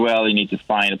package it well. You need to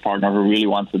find a partner who really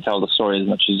wants to tell the story as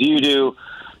much as you do.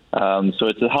 So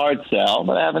it's a hard sell,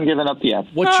 but I haven't given up yet.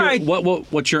 What's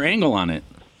your angle on it?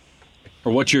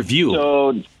 Or what's your view?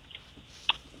 So...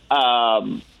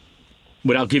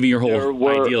 without giving your whole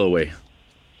idea away.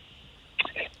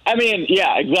 I mean,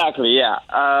 yeah, exactly, yeah.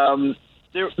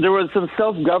 There was some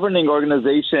self-governing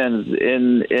organizations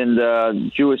in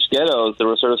the Jewish ghettos that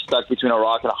were sort of stuck between a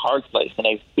rock and a hard place, and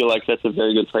I feel like that's a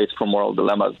very good place for moral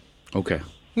dilemmas. Okay.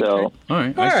 So, all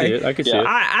right, I see it. I can see it.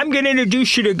 I'm going to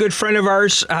introduce you to a good friend of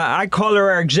ours. I call her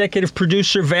our executive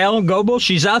producer, Val Goebel.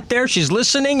 She's out there, she's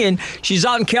listening, and she's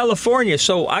out in California,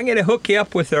 so I'm going to hook you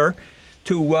up with her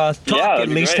to talk, at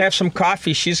least have some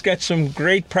coffee. She's got some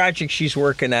great projects she's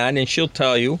working on, and she'll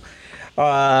tell you.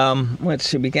 Let's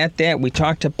see, we got that. We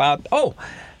talked about,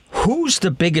 who's the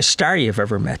biggest star you've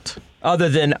ever met, other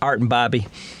than Art and Bobby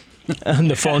on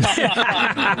the phone?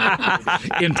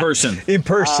 In person. In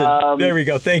person. There we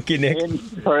go. Thank you, Nick. In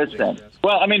person.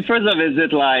 Well, I mean, first off, is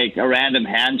it like a random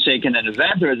handshake in an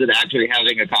event, or is it actually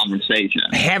having a conversation?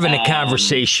 Having a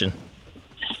conversation.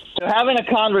 So having a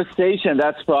conversation,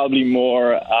 that's probably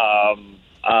more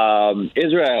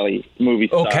Israeli movie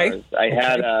stars. Okay. I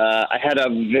had a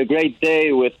great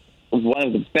day with one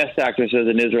of the best actresses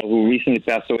in Israel who recently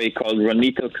passed away, called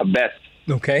Ronito Kabetz.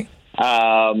 Okay.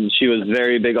 She was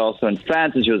very big also in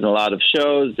France, and she was in a lot of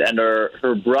shows. And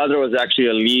her brother was actually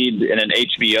a lead in an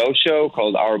HBO show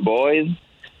called Our Boys.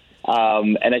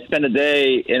 And I spent a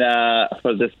day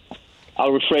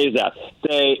I'll rephrase that.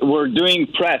 They were doing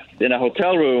press in a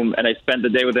hotel room, and I spent the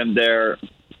day with them there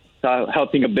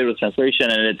helping a bit with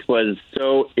translation, and it was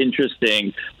so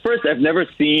interesting. First, I've never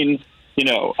seen,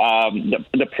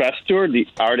 the press tour the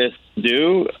artists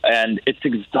do, and it's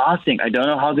exhausting. I don't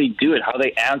know how they do it, how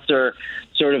they answer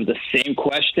sort of the same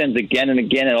questions again and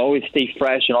again and always stay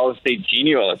fresh and always stay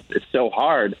genial. It's so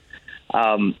hard.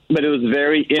 But it was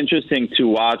very interesting to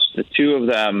watch the two of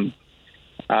them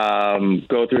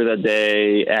go through the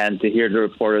day and to hear the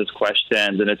reporters'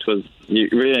 questions. And it was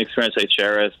really an experience I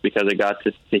cherish because I got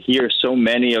to hear so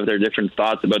many of their different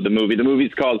thoughts about the movie. The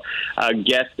movie's called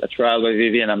Guest, a trial by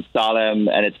Vivian Amsalem,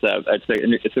 and it's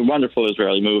a wonderful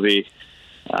Israeli movie.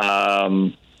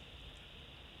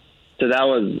 So that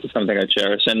was something I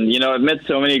cherish. And, I've met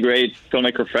so many great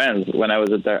filmmaker friends when I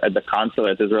was at the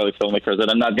consulate, Israeli filmmakers,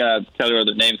 and I'm not going to tell you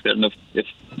other names because I don't know if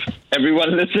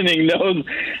everyone listening knows.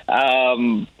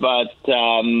 But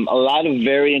a lot of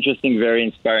very interesting, very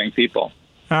inspiring people.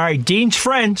 All right, Dean's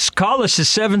friends, call us at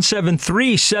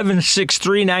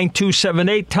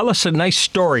 773-763-9278. Tell us a nice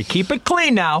story. Keep it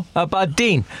clean now about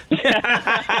Dean.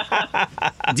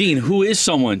 Dean, who is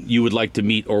someone you would like to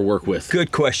meet or work with?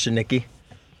 Good question, Nikki.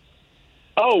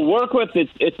 Oh, work with,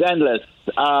 it's endless.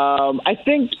 I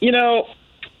think, you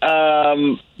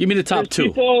mean the top two?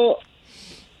 People,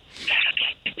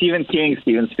 Stephen King,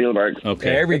 Steven Spielberg. Okay,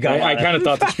 there we go. I kind of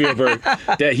thought that Spielberg.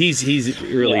 That he's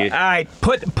really. Yeah. All right,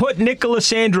 put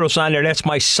Nicholas Andros on there. That's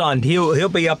my son. He'll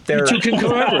be up there. You two can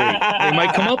collaborate. They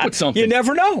might come up with something. You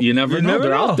never know. You never know.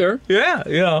 They're out there. Yeah,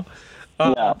 yeah.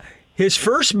 His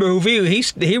first movie,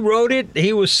 he wrote it.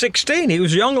 He was 16. He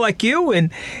was young like you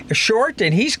and short,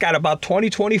 and he's got about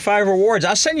 20, 25 awards.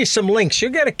 I'll send you some links.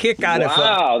 You'll get a kick out of it.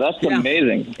 Wow, that's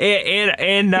amazing.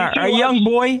 And our young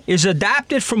boy is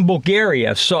adopted from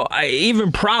Bulgaria, so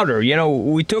even prouder.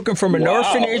 We took him from an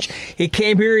orphanage. He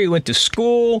came here. He went to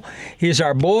school. He's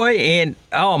our boy, and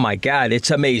oh my God,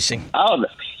 it's amazing. Oh,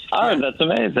 that's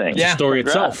amazing. The story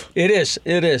itself. It is.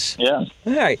 Yeah.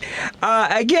 All right.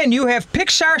 Again, you have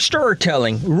Pixar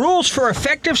Storytelling. Rules for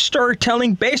effective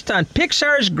storytelling based on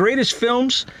Pixar's greatest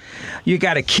films. You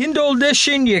got a Kindle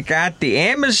edition. You got the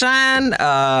Amazon.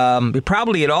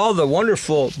 Probably at all the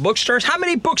wonderful bookstores. How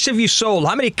many books have you sold?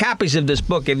 How many copies of this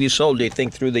book have you sold, do you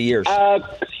think, through the years?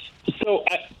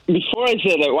 Before I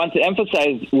say that, I want to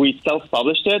emphasize we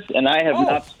self-published it, and I have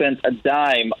not spent a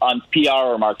dime on PR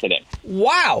or marketing.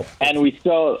 Wow! And we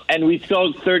sold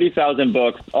 30,000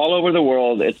 books all over the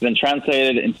world. It's been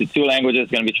translated into 2 languages.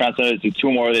 It's going to be translated to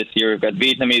 2 more this year. We've got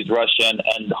Vietnamese, Russian,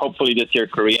 and hopefully this year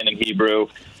Korean and Hebrew.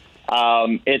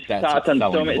 It's taught on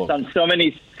so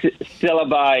many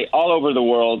syllabi all over the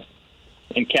world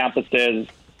in campuses.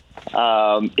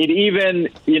 It even,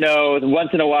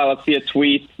 once in a while I'll see a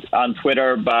tweet on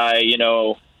Twitter by,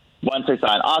 once I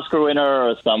saw an Oscar winner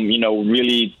or some,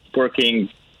 really working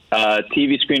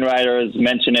TV screenwriters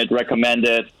mention it, recommend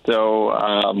it. So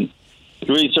it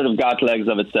really sort of got legs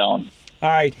of its own. All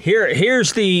right,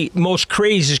 here's the most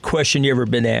craziest question you ever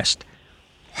been asked.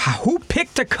 Who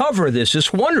picked the cover of this?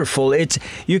 It's wonderful.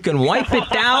 You can wipe it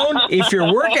down if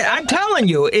you're working. I'm telling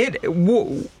you,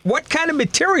 what kind of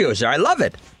materials? I love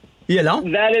it.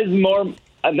 That is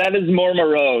more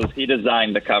Moreau's. He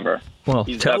designed the cover. Well,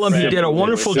 tell him he did a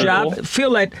wonderful job.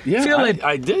 Feel it.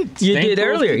 I did. You did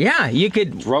earlier. Yeah, you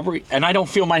could rubbery, and I don't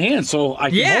feel my hand, so I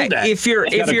can hold that. If you're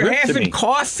having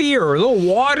coffee or a little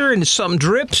water and something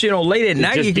drips, late at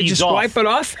night, you can just wipe it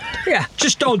off. Yeah,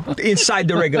 just don't inside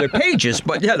the regular pages,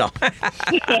 but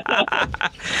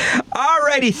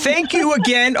Alrighty, thank you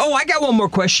again. Oh, I got one more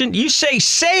question. You say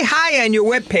hi on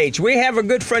your webpage. We have a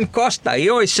good friend Costa. He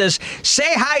always says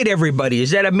say hi to everybody. Is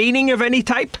that a meaning of any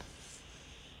type?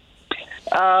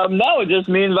 No, just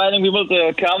me inviting people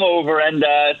to come over and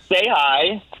say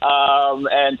hi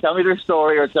and tell me their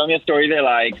story or tell me a story they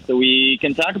like so we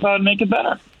can talk about it and make it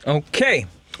better. Okay.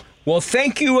 Well,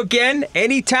 thank you again.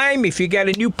 Anytime, if you got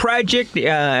a new project,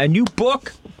 a new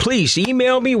book, please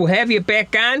email me. We'll have you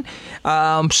back on.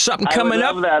 Something coming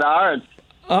up. I would love that, Art.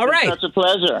 All right. It's such a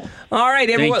pleasure. All right,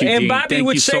 everyone. Thank you, and Gene. Bobby Thank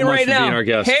would you say so much right for being now, our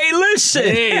guest. hey, listen.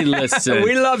 Hey, listen.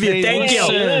 We love you. Hey, Thank you.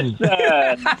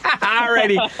 All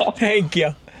righty. Thank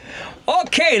you.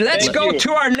 Okay, let's go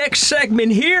to our next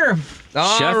segment here.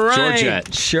 Chef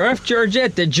Georgette. Chef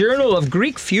Georgette, the Journal of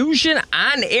Greek Fusion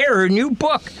on Air, her new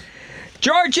book.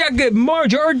 Georgette, good morning.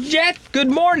 Georgette, good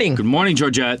morning. Good morning,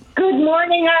 Georgette. Good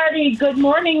morning, Artie. Good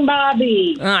morning,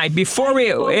 Bobby. All right, before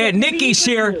we... Nikki's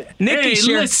here. Nikki's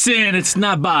here. Listen, it's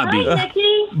not Bobby. Hi,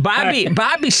 Nikki.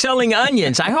 Bobby's selling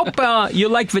onions. I hope you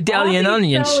like Vidalian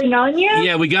onions. Selling onions?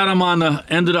 Yeah, we got him on the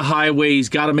end of the highway. He's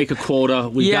got to make a quota.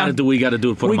 We got to do what we got to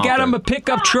do to put him out there. We got him a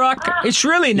pickup truck. It's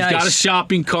really nice. He's got a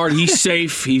shopping cart. He's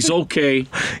safe. He's okay.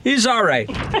 He's all right.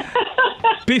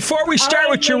 Before we start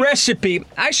with your recipe,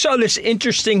 I saw this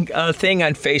interesting thing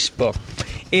on Facebook.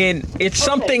 And it's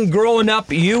something growing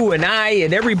up, you and I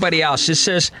and everybody else. It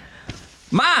says,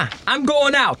 Ma, I'm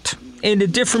going out. And the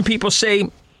different people say,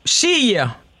 see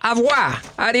ya, au revoir,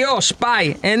 adios,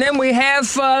 bye. And then we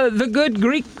have the good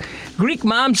Greek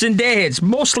moms and dads,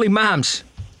 mostly moms.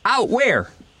 Out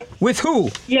where? With who?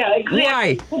 Yeah,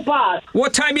 exactly. Why?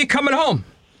 What time you coming home?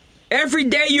 Every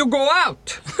day you go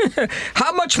out.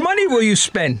 How much money will you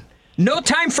spend? No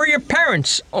time for your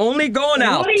parents. Only going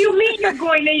out. What do you mean you're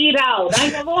going to eat out? I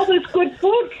have all this good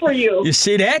food for you. You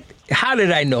see that? How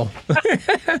did I know?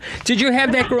 Did you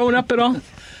have that growing up at all,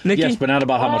 Nikki? Yes, but not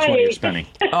about how much money you're spending.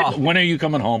 When are you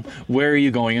coming home? Where are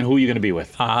you going? And who are you going to be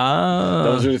with?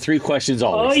 Those are the 3 questions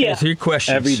always. Oh, yeah. 3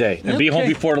 questions. Every day. And be home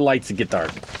before the lights get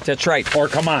dark. That's right. Or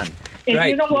come on. And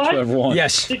you know what?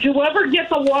 Yes. Did you ever get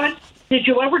the one?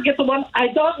 I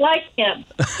don't like him.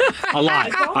 A lot.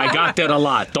 I got that a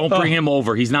lot. Don't bring him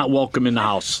over. He's not welcome in the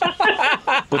house.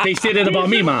 But they say that about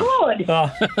me, Mom.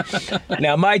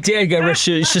 Now, my dad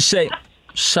used to say,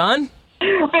 son,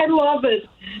 I love it.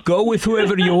 Go with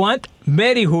whoever you want,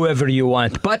 marry whoever you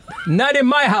want, but not in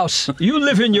my house. You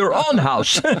live in your own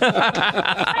house.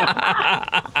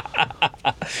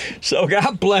 So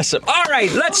God bless him. All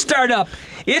right, let's start up.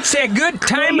 It's a good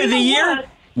time of the year.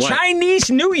 What? Chinese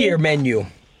New Year menu.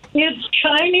 It's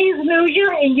Chinese New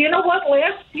Year, and you know what?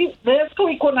 Last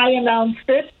week when I announced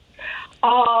it,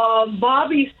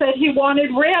 Bobby said he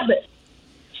wanted rabbit.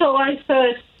 So I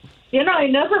said, I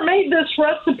never made this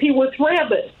recipe with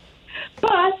rabbit,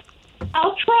 but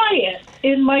I'll try it.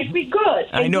 It might be good.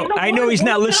 I know he's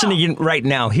not listening right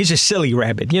now. He's a silly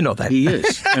rabbit. You know that. He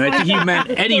is. And I think he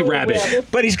meant Eddie Rabbit.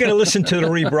 But he's going to listen to the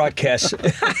rebroadcast.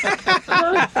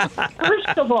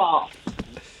 First of all,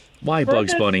 why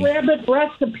Bugs Bunny? Rabbit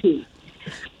recipe.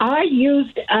 I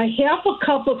used a half a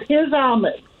cup of his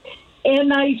almonds,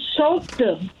 and I soaked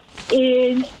them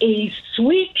in a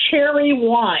sweet cherry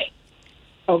wine.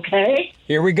 Okay?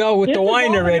 Here we go with This the is wine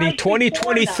all the already. night before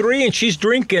 2023, and she's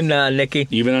drinking, Nikki.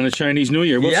 Even on a Chinese New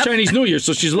Year. Well, Yep. it's Chinese New Year,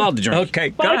 so she's allowed to drink. Okay,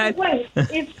 go By ahead. the way,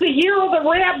 it's the year of the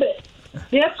rabbit.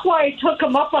 That's why I took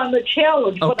him up on the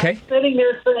challenge. But Okay. I'm sitting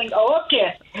there saying,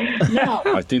 okay. Now,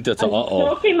 I think that's a I'm uh-oh.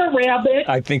 stroking the rabbit.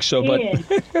 I think so, but and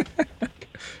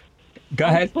go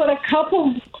ahead. I put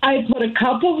a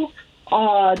couple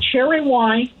cherry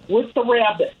wine with the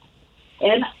rabbit.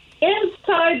 And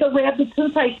inside the rabbit,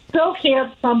 since I still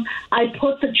had some, I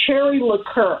put the cherry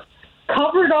liqueur.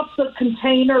 Covered up the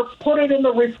container, put it in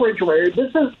the refrigerator.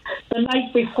 This is the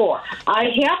night before. I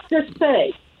have to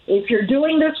say, if you're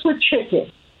doing this with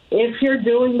chicken, if you're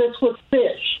doing this with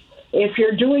fish, if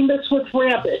you're doing this with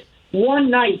rabbit, one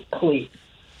night, please.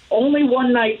 Only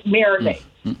one night marinate.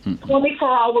 24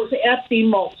 hours at the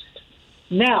most.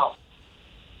 Now,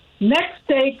 next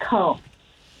day comes.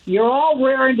 You're all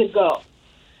raring to go.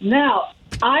 Now,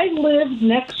 I live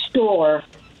next door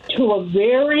to a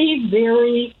very,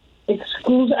 very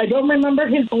exclusive, I don't remember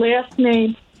his last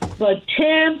name, but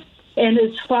Tim and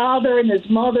his father and his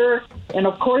mother, and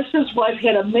of course his wife,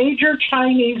 had a major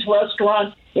Chinese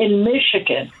restaurant in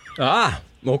Michigan. Ah,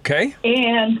 okay.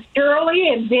 And Shirley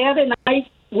and Dad and I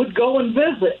would go and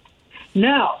visit.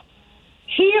 Now,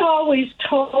 he always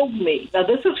told me, now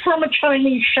this is from a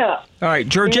Chinese chef. All right,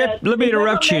 Georgette, let me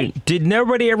interrupt you. Did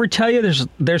nobody ever tell you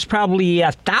there's probably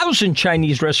 1,000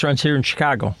 Chinese restaurants here in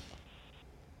Chicago?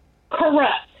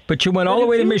 Correct. But you went all the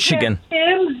way to Michigan.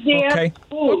 Tim's dad's Okay.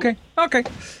 food. Okay.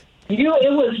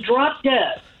 It was drop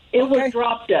dead. It was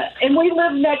drop dead. And we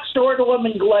lived next door to him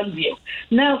in Glenview.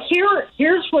 Now,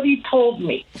 here's what he told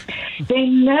me. They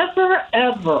never,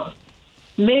 ever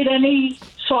made any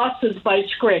sauces by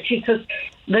scratch. He says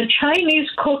the Chinese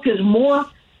cook is more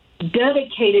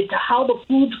dedicated to how the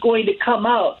food's going to come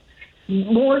out,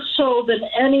 more so than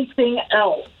anything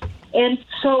else. And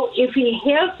so if he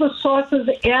has the sauces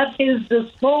at his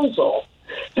disposal,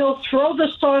 he'll throw the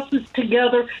sauces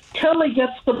together till he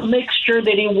gets the mixture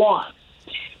that he wants.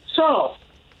 So,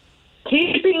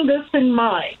 keeping this in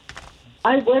mind,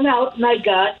 I went out and I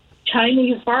got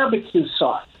Chinese barbecue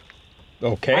sauce.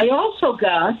 Okay. I also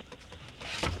got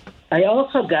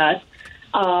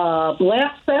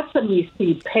black sesame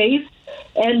seed paste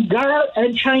and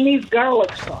Chinese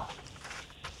garlic sauce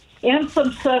and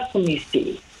some sesame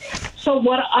seeds. So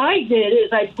what I did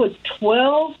is I put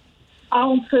 12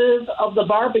 ounces of the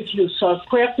barbecue sauce,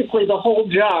 practically the whole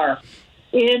jar,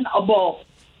 in a bowl.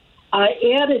 I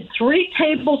added 3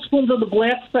 tablespoons of the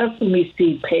black sesame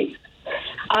seed paste.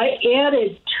 I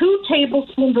added 2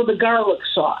 tablespoons of the garlic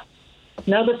sauce.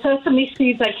 Now, the sesame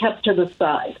seeds I kept to the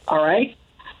side, all right?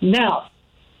 Now,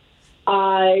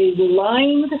 I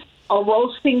lined a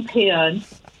roasting pan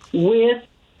with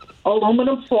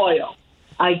aluminum foil.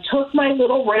 I took my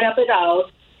little rabbit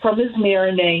out from his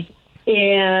marinade,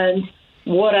 and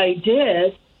what I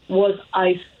did was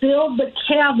I filled the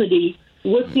cavity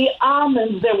with the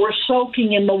almonds that were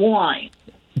soaking in the wine.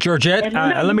 Georgette,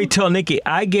 let me tell Nikki,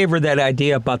 I gave her that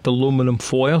idea about the aluminum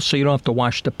foil so you don't have to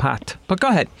wash the pot. But go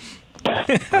ahead.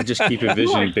 I just keep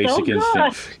envisioning Basic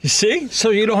Instinct. You see? So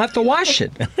you don't have to wash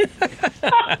it.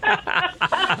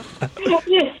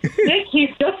 Nick, he's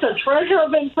just a treasure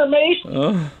of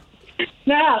information.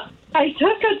 Now, I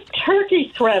took a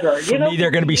turkey threader. For me,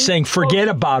 they're going to be saying, forget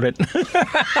about it.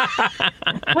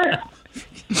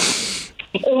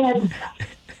 And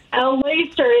a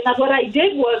laser, and what I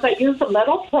did was I used a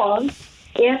metal prong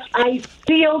and I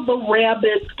sealed the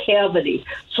rabbit's cavity.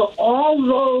 So all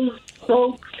those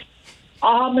soaked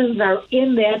almonds are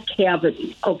in that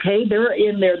cavity, okay? They're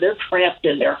in there. They're trapped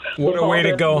in there. What a way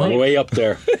to go. Way up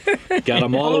there. Got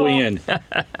them all the way in.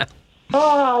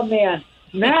 Oh, man.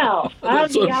 Now, on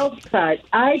the outside,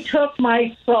 I took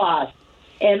my sauce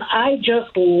and I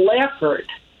just lacquered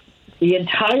the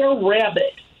entire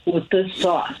rabbit with this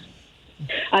sauce.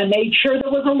 I made sure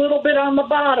there was a little bit on the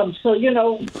bottom, so, as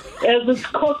it's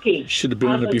cooking. Should have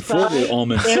been on it before the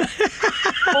almonds.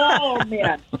 Oh,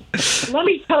 man. Let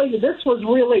me tell you, this was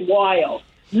really wild.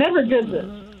 Never did this.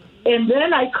 And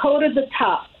then I coated the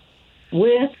top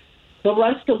with the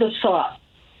rest of the sauce.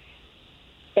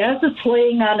 As it's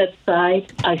laying on its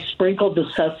side, I sprinkled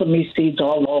the sesame seeds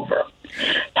all over.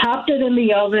 Popped it in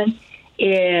the oven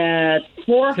at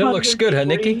 400 It looks good, huh,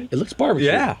 Nikki? It looks barbecue.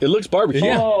 Yeah. It looks barbecue.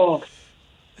 Yeah. Oh,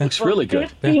 Looks really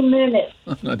good. 50 minutes.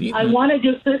 Not eating I it. want to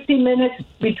do 50 minutes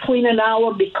between an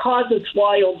hour because it's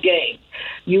wild game.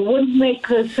 You wouldn't make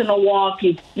this in a walk.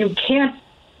 You can't.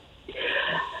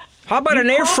 How about an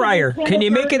air fryer? Can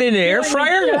you make it in an air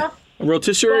fryer? A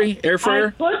rotisserie air fryer?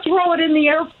 I could throw it in the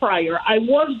air fryer. I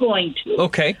was going to.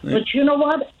 Okay. But you know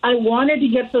what? I wanted to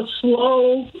get the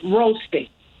slow roasting.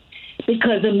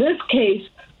 because in this case,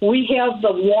 we have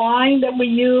the wine that we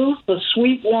use, the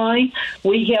sweet wine.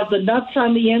 We have the nuts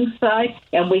on the inside,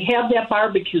 and we have that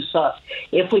barbecue sauce.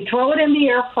 If we throw it in the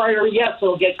air fryer, yes,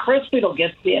 it'll get crispy. It'll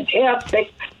get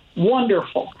fantastic,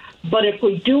 wonderful. But if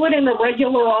we do it in a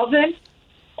regular oven,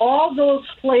 all those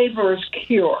flavors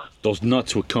cure. Those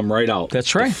nuts would come right out.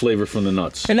 That's right. The flavor from the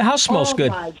nuts. And the house smells good.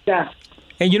 My God.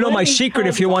 And you know Let my me secret, tell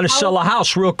if you you, want to sell a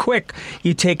house real quick,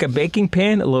 you take a baking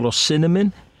pan, a little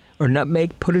cinnamon or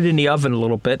nutmeg, put it in the oven a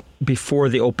little bit before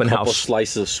the open Couple house.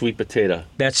 slices of sweet potato.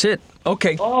 That's it.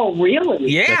 Okay. Oh, really?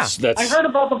 Yeah. I heard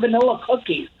about the vanilla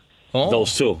cookies.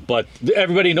 Those too. But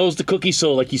everybody knows the cookie,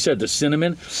 so like you said, the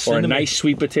cinnamon. Or a nice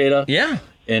sweet potato. Yeah.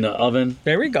 In an oven.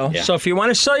 There we go. Yeah. So if you want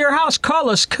to sell your house, call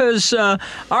us, because Art,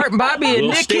 Bobby, and We'll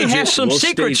Nikki stage have it. some We'll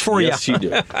secrets stage- for yes, you. you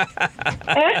do.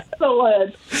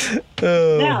 Excellent.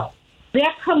 Now,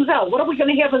 that comes out. What are we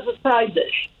going to have as a side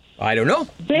dish? I don't know.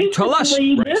 You tell us.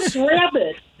 Basically, this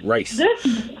rabbit, Rice.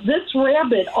 this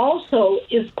rabbit also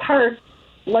is part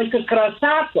like a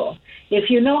grassato. If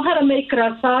you know how to make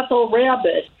grassato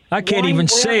rabbit, I can't wine even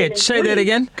say rabbit it. is Say that Greek.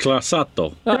 again.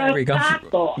 Clasato. Oh, there we go.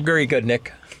 Grassato. Very good,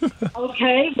 Nick.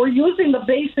 Okay, we're using the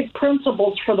basic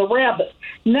principles for the rabbit.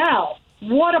 Now,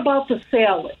 what about the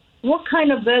salad? What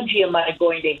kind of veggie am I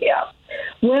going to have?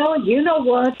 Well, you know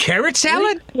what? Carrot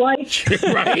salad? Like,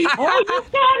 right. Oh, you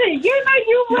got it. You know,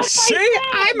 you were See,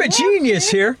 I'm a genius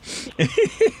here.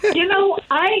 You know,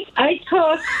 I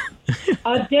took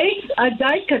a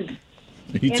daikon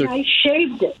and I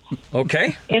shaved it.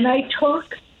 Okay. And I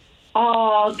took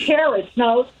carrots.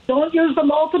 Now, don't use the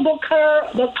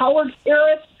the colored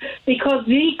carrots, because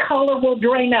the color will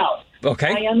drain out.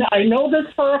 Okay. I know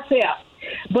this for a fact.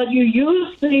 But you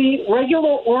use the regular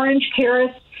orange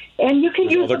carrots, and you can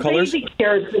use the other colors? baby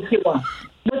carrots if you want.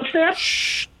 What's that?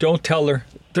 Don't tell her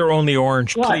they're only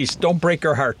orange. What? Please, don't break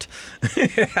her heart.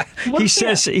 He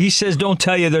says don't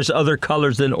tell you there's other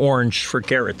colors than orange for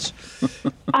carrots.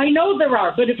 I know there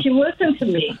are, but if you listen to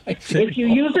me, if you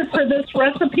use it for this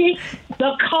recipe,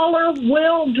 the color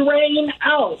will drain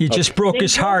out. You just broke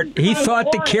his heart. He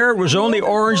thought the carrot was only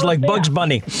orange like Bugs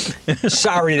Bunny.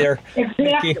 Sorry there.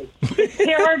 Exactly. The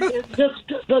carrot is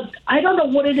just I don't know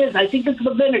what it is. I think it's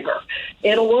the vinegar.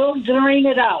 It will drain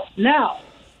it out. Now,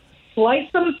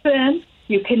 slice them thin.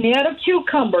 You can add a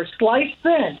cucumber, slice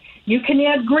thin. You can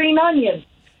add green onion,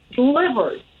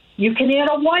 slivers. You can add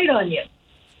a white onion,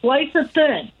 slice it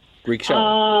thin. Greek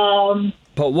salad.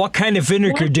 But what kind of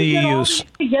vinegar do you use?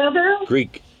 Together.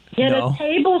 Greek. Get No. a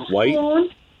tablespoon White.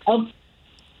 of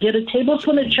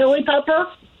chili pepper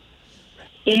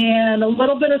and a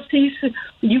little bit of sea salt.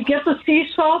 You get the sea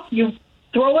salt, you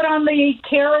throw it on the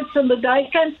carrots and the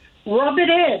daikon, rub it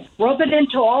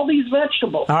into all these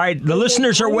vegetables. All right, the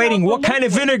listeners are waiting. What kind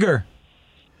of vinegar?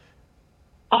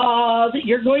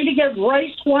 You're going to get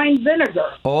rice wine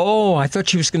vinegar. Oh, I thought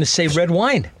she was going to say red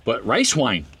wine. But rice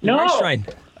wine. No, Rice wine.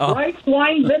 Oh. rice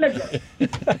wine vinegar.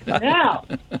 Now,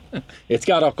 It's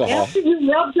got alcohol. after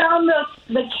you rub down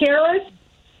the carrots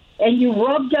and you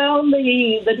rub down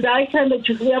the daikon that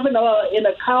you have in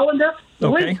a colander,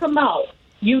 Okay. rinse them out.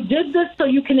 You did this so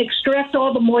you can extract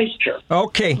all the moisture.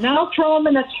 Okay. Now throw them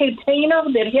in a container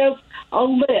that has a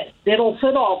lid that'll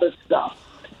fit all this stuff.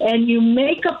 And you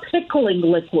make a pickling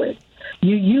liquid.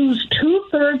 You use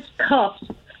 2/3 cups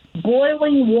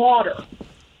boiling water.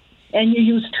 And you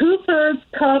use 2/3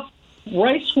 cup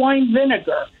rice wine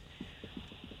vinegar,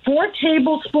 4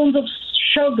 tablespoons of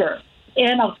sugar,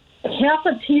 and a half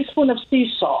a teaspoon of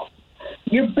sea salt.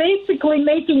 You're basically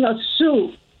making a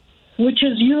soup, which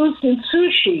is used in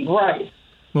sushi rice.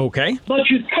 Okay. But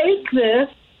you take this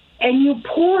and you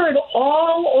pour it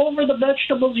all over the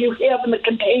vegetables you have in the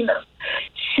container.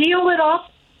 Seal it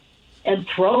up and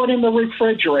throw it in the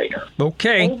refrigerator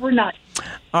Okay. overnight.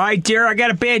 All right, dear, I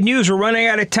got a bad news. We're running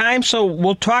out of time, so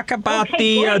we'll talk about Okay,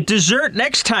 the great. dessert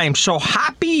next time. So,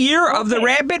 Happy Year of the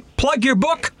Rabbit. Plug your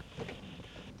book.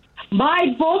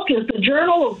 My book is the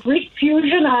Journal of Greek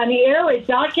Fusion on Air. It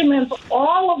documents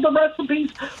all of the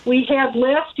recipes we had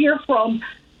last year from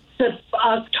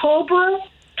October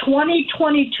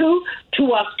 2022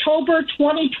 to October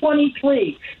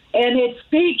 2023. And it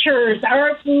features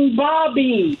Art and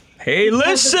Bobby. Hey,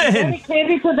 Because it's listen.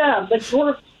 dedicated to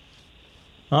them.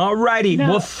 All righty. No.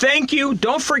 Well, thank you.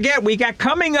 Don't forget, we got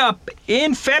coming up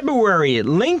in February,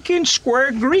 Lincoln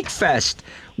Square Greek Fest.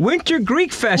 Winter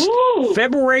Greek Fest, Ooh.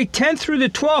 February 10th through the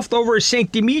 12th over at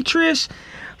St. Demetrius.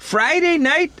 Friday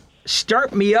night,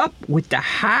 start me up with the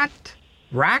Hot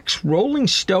Rocks Rolling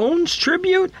Stones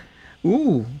tribute.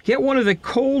 Ooh, get one of the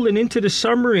cold and into the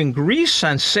summer in Greece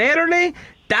on Saturday.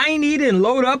 dine, eat, and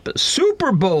load up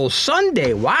Super Bowl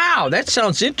Sunday. Wow, that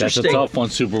sounds That's interesting. a tough one,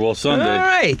 Super Bowl Sunday. All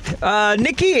right.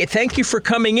 Nikki, thank you for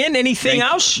coming in. Anything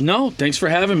else? No, thanks for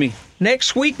having me.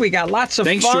 Next week, we got lots of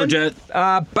Thanks, fun. Georgette.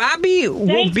 Bobby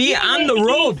will be on the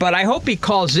road, but I hope he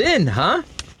calls in, huh?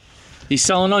 He's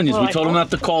selling onions. Well, We told him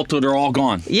not to call till they're all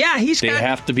gone. Yeah, They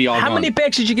have to be all How gone. many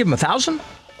bags did you give him? 1,000?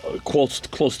 Close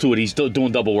to it. He's still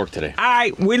doing double work today. All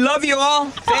right, we love you all.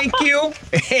 Thank you,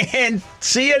 and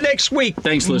see you next week.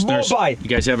 Thanks, listeners. Bye-bye. You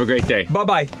guys have a great day.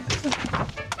 Bye-bye.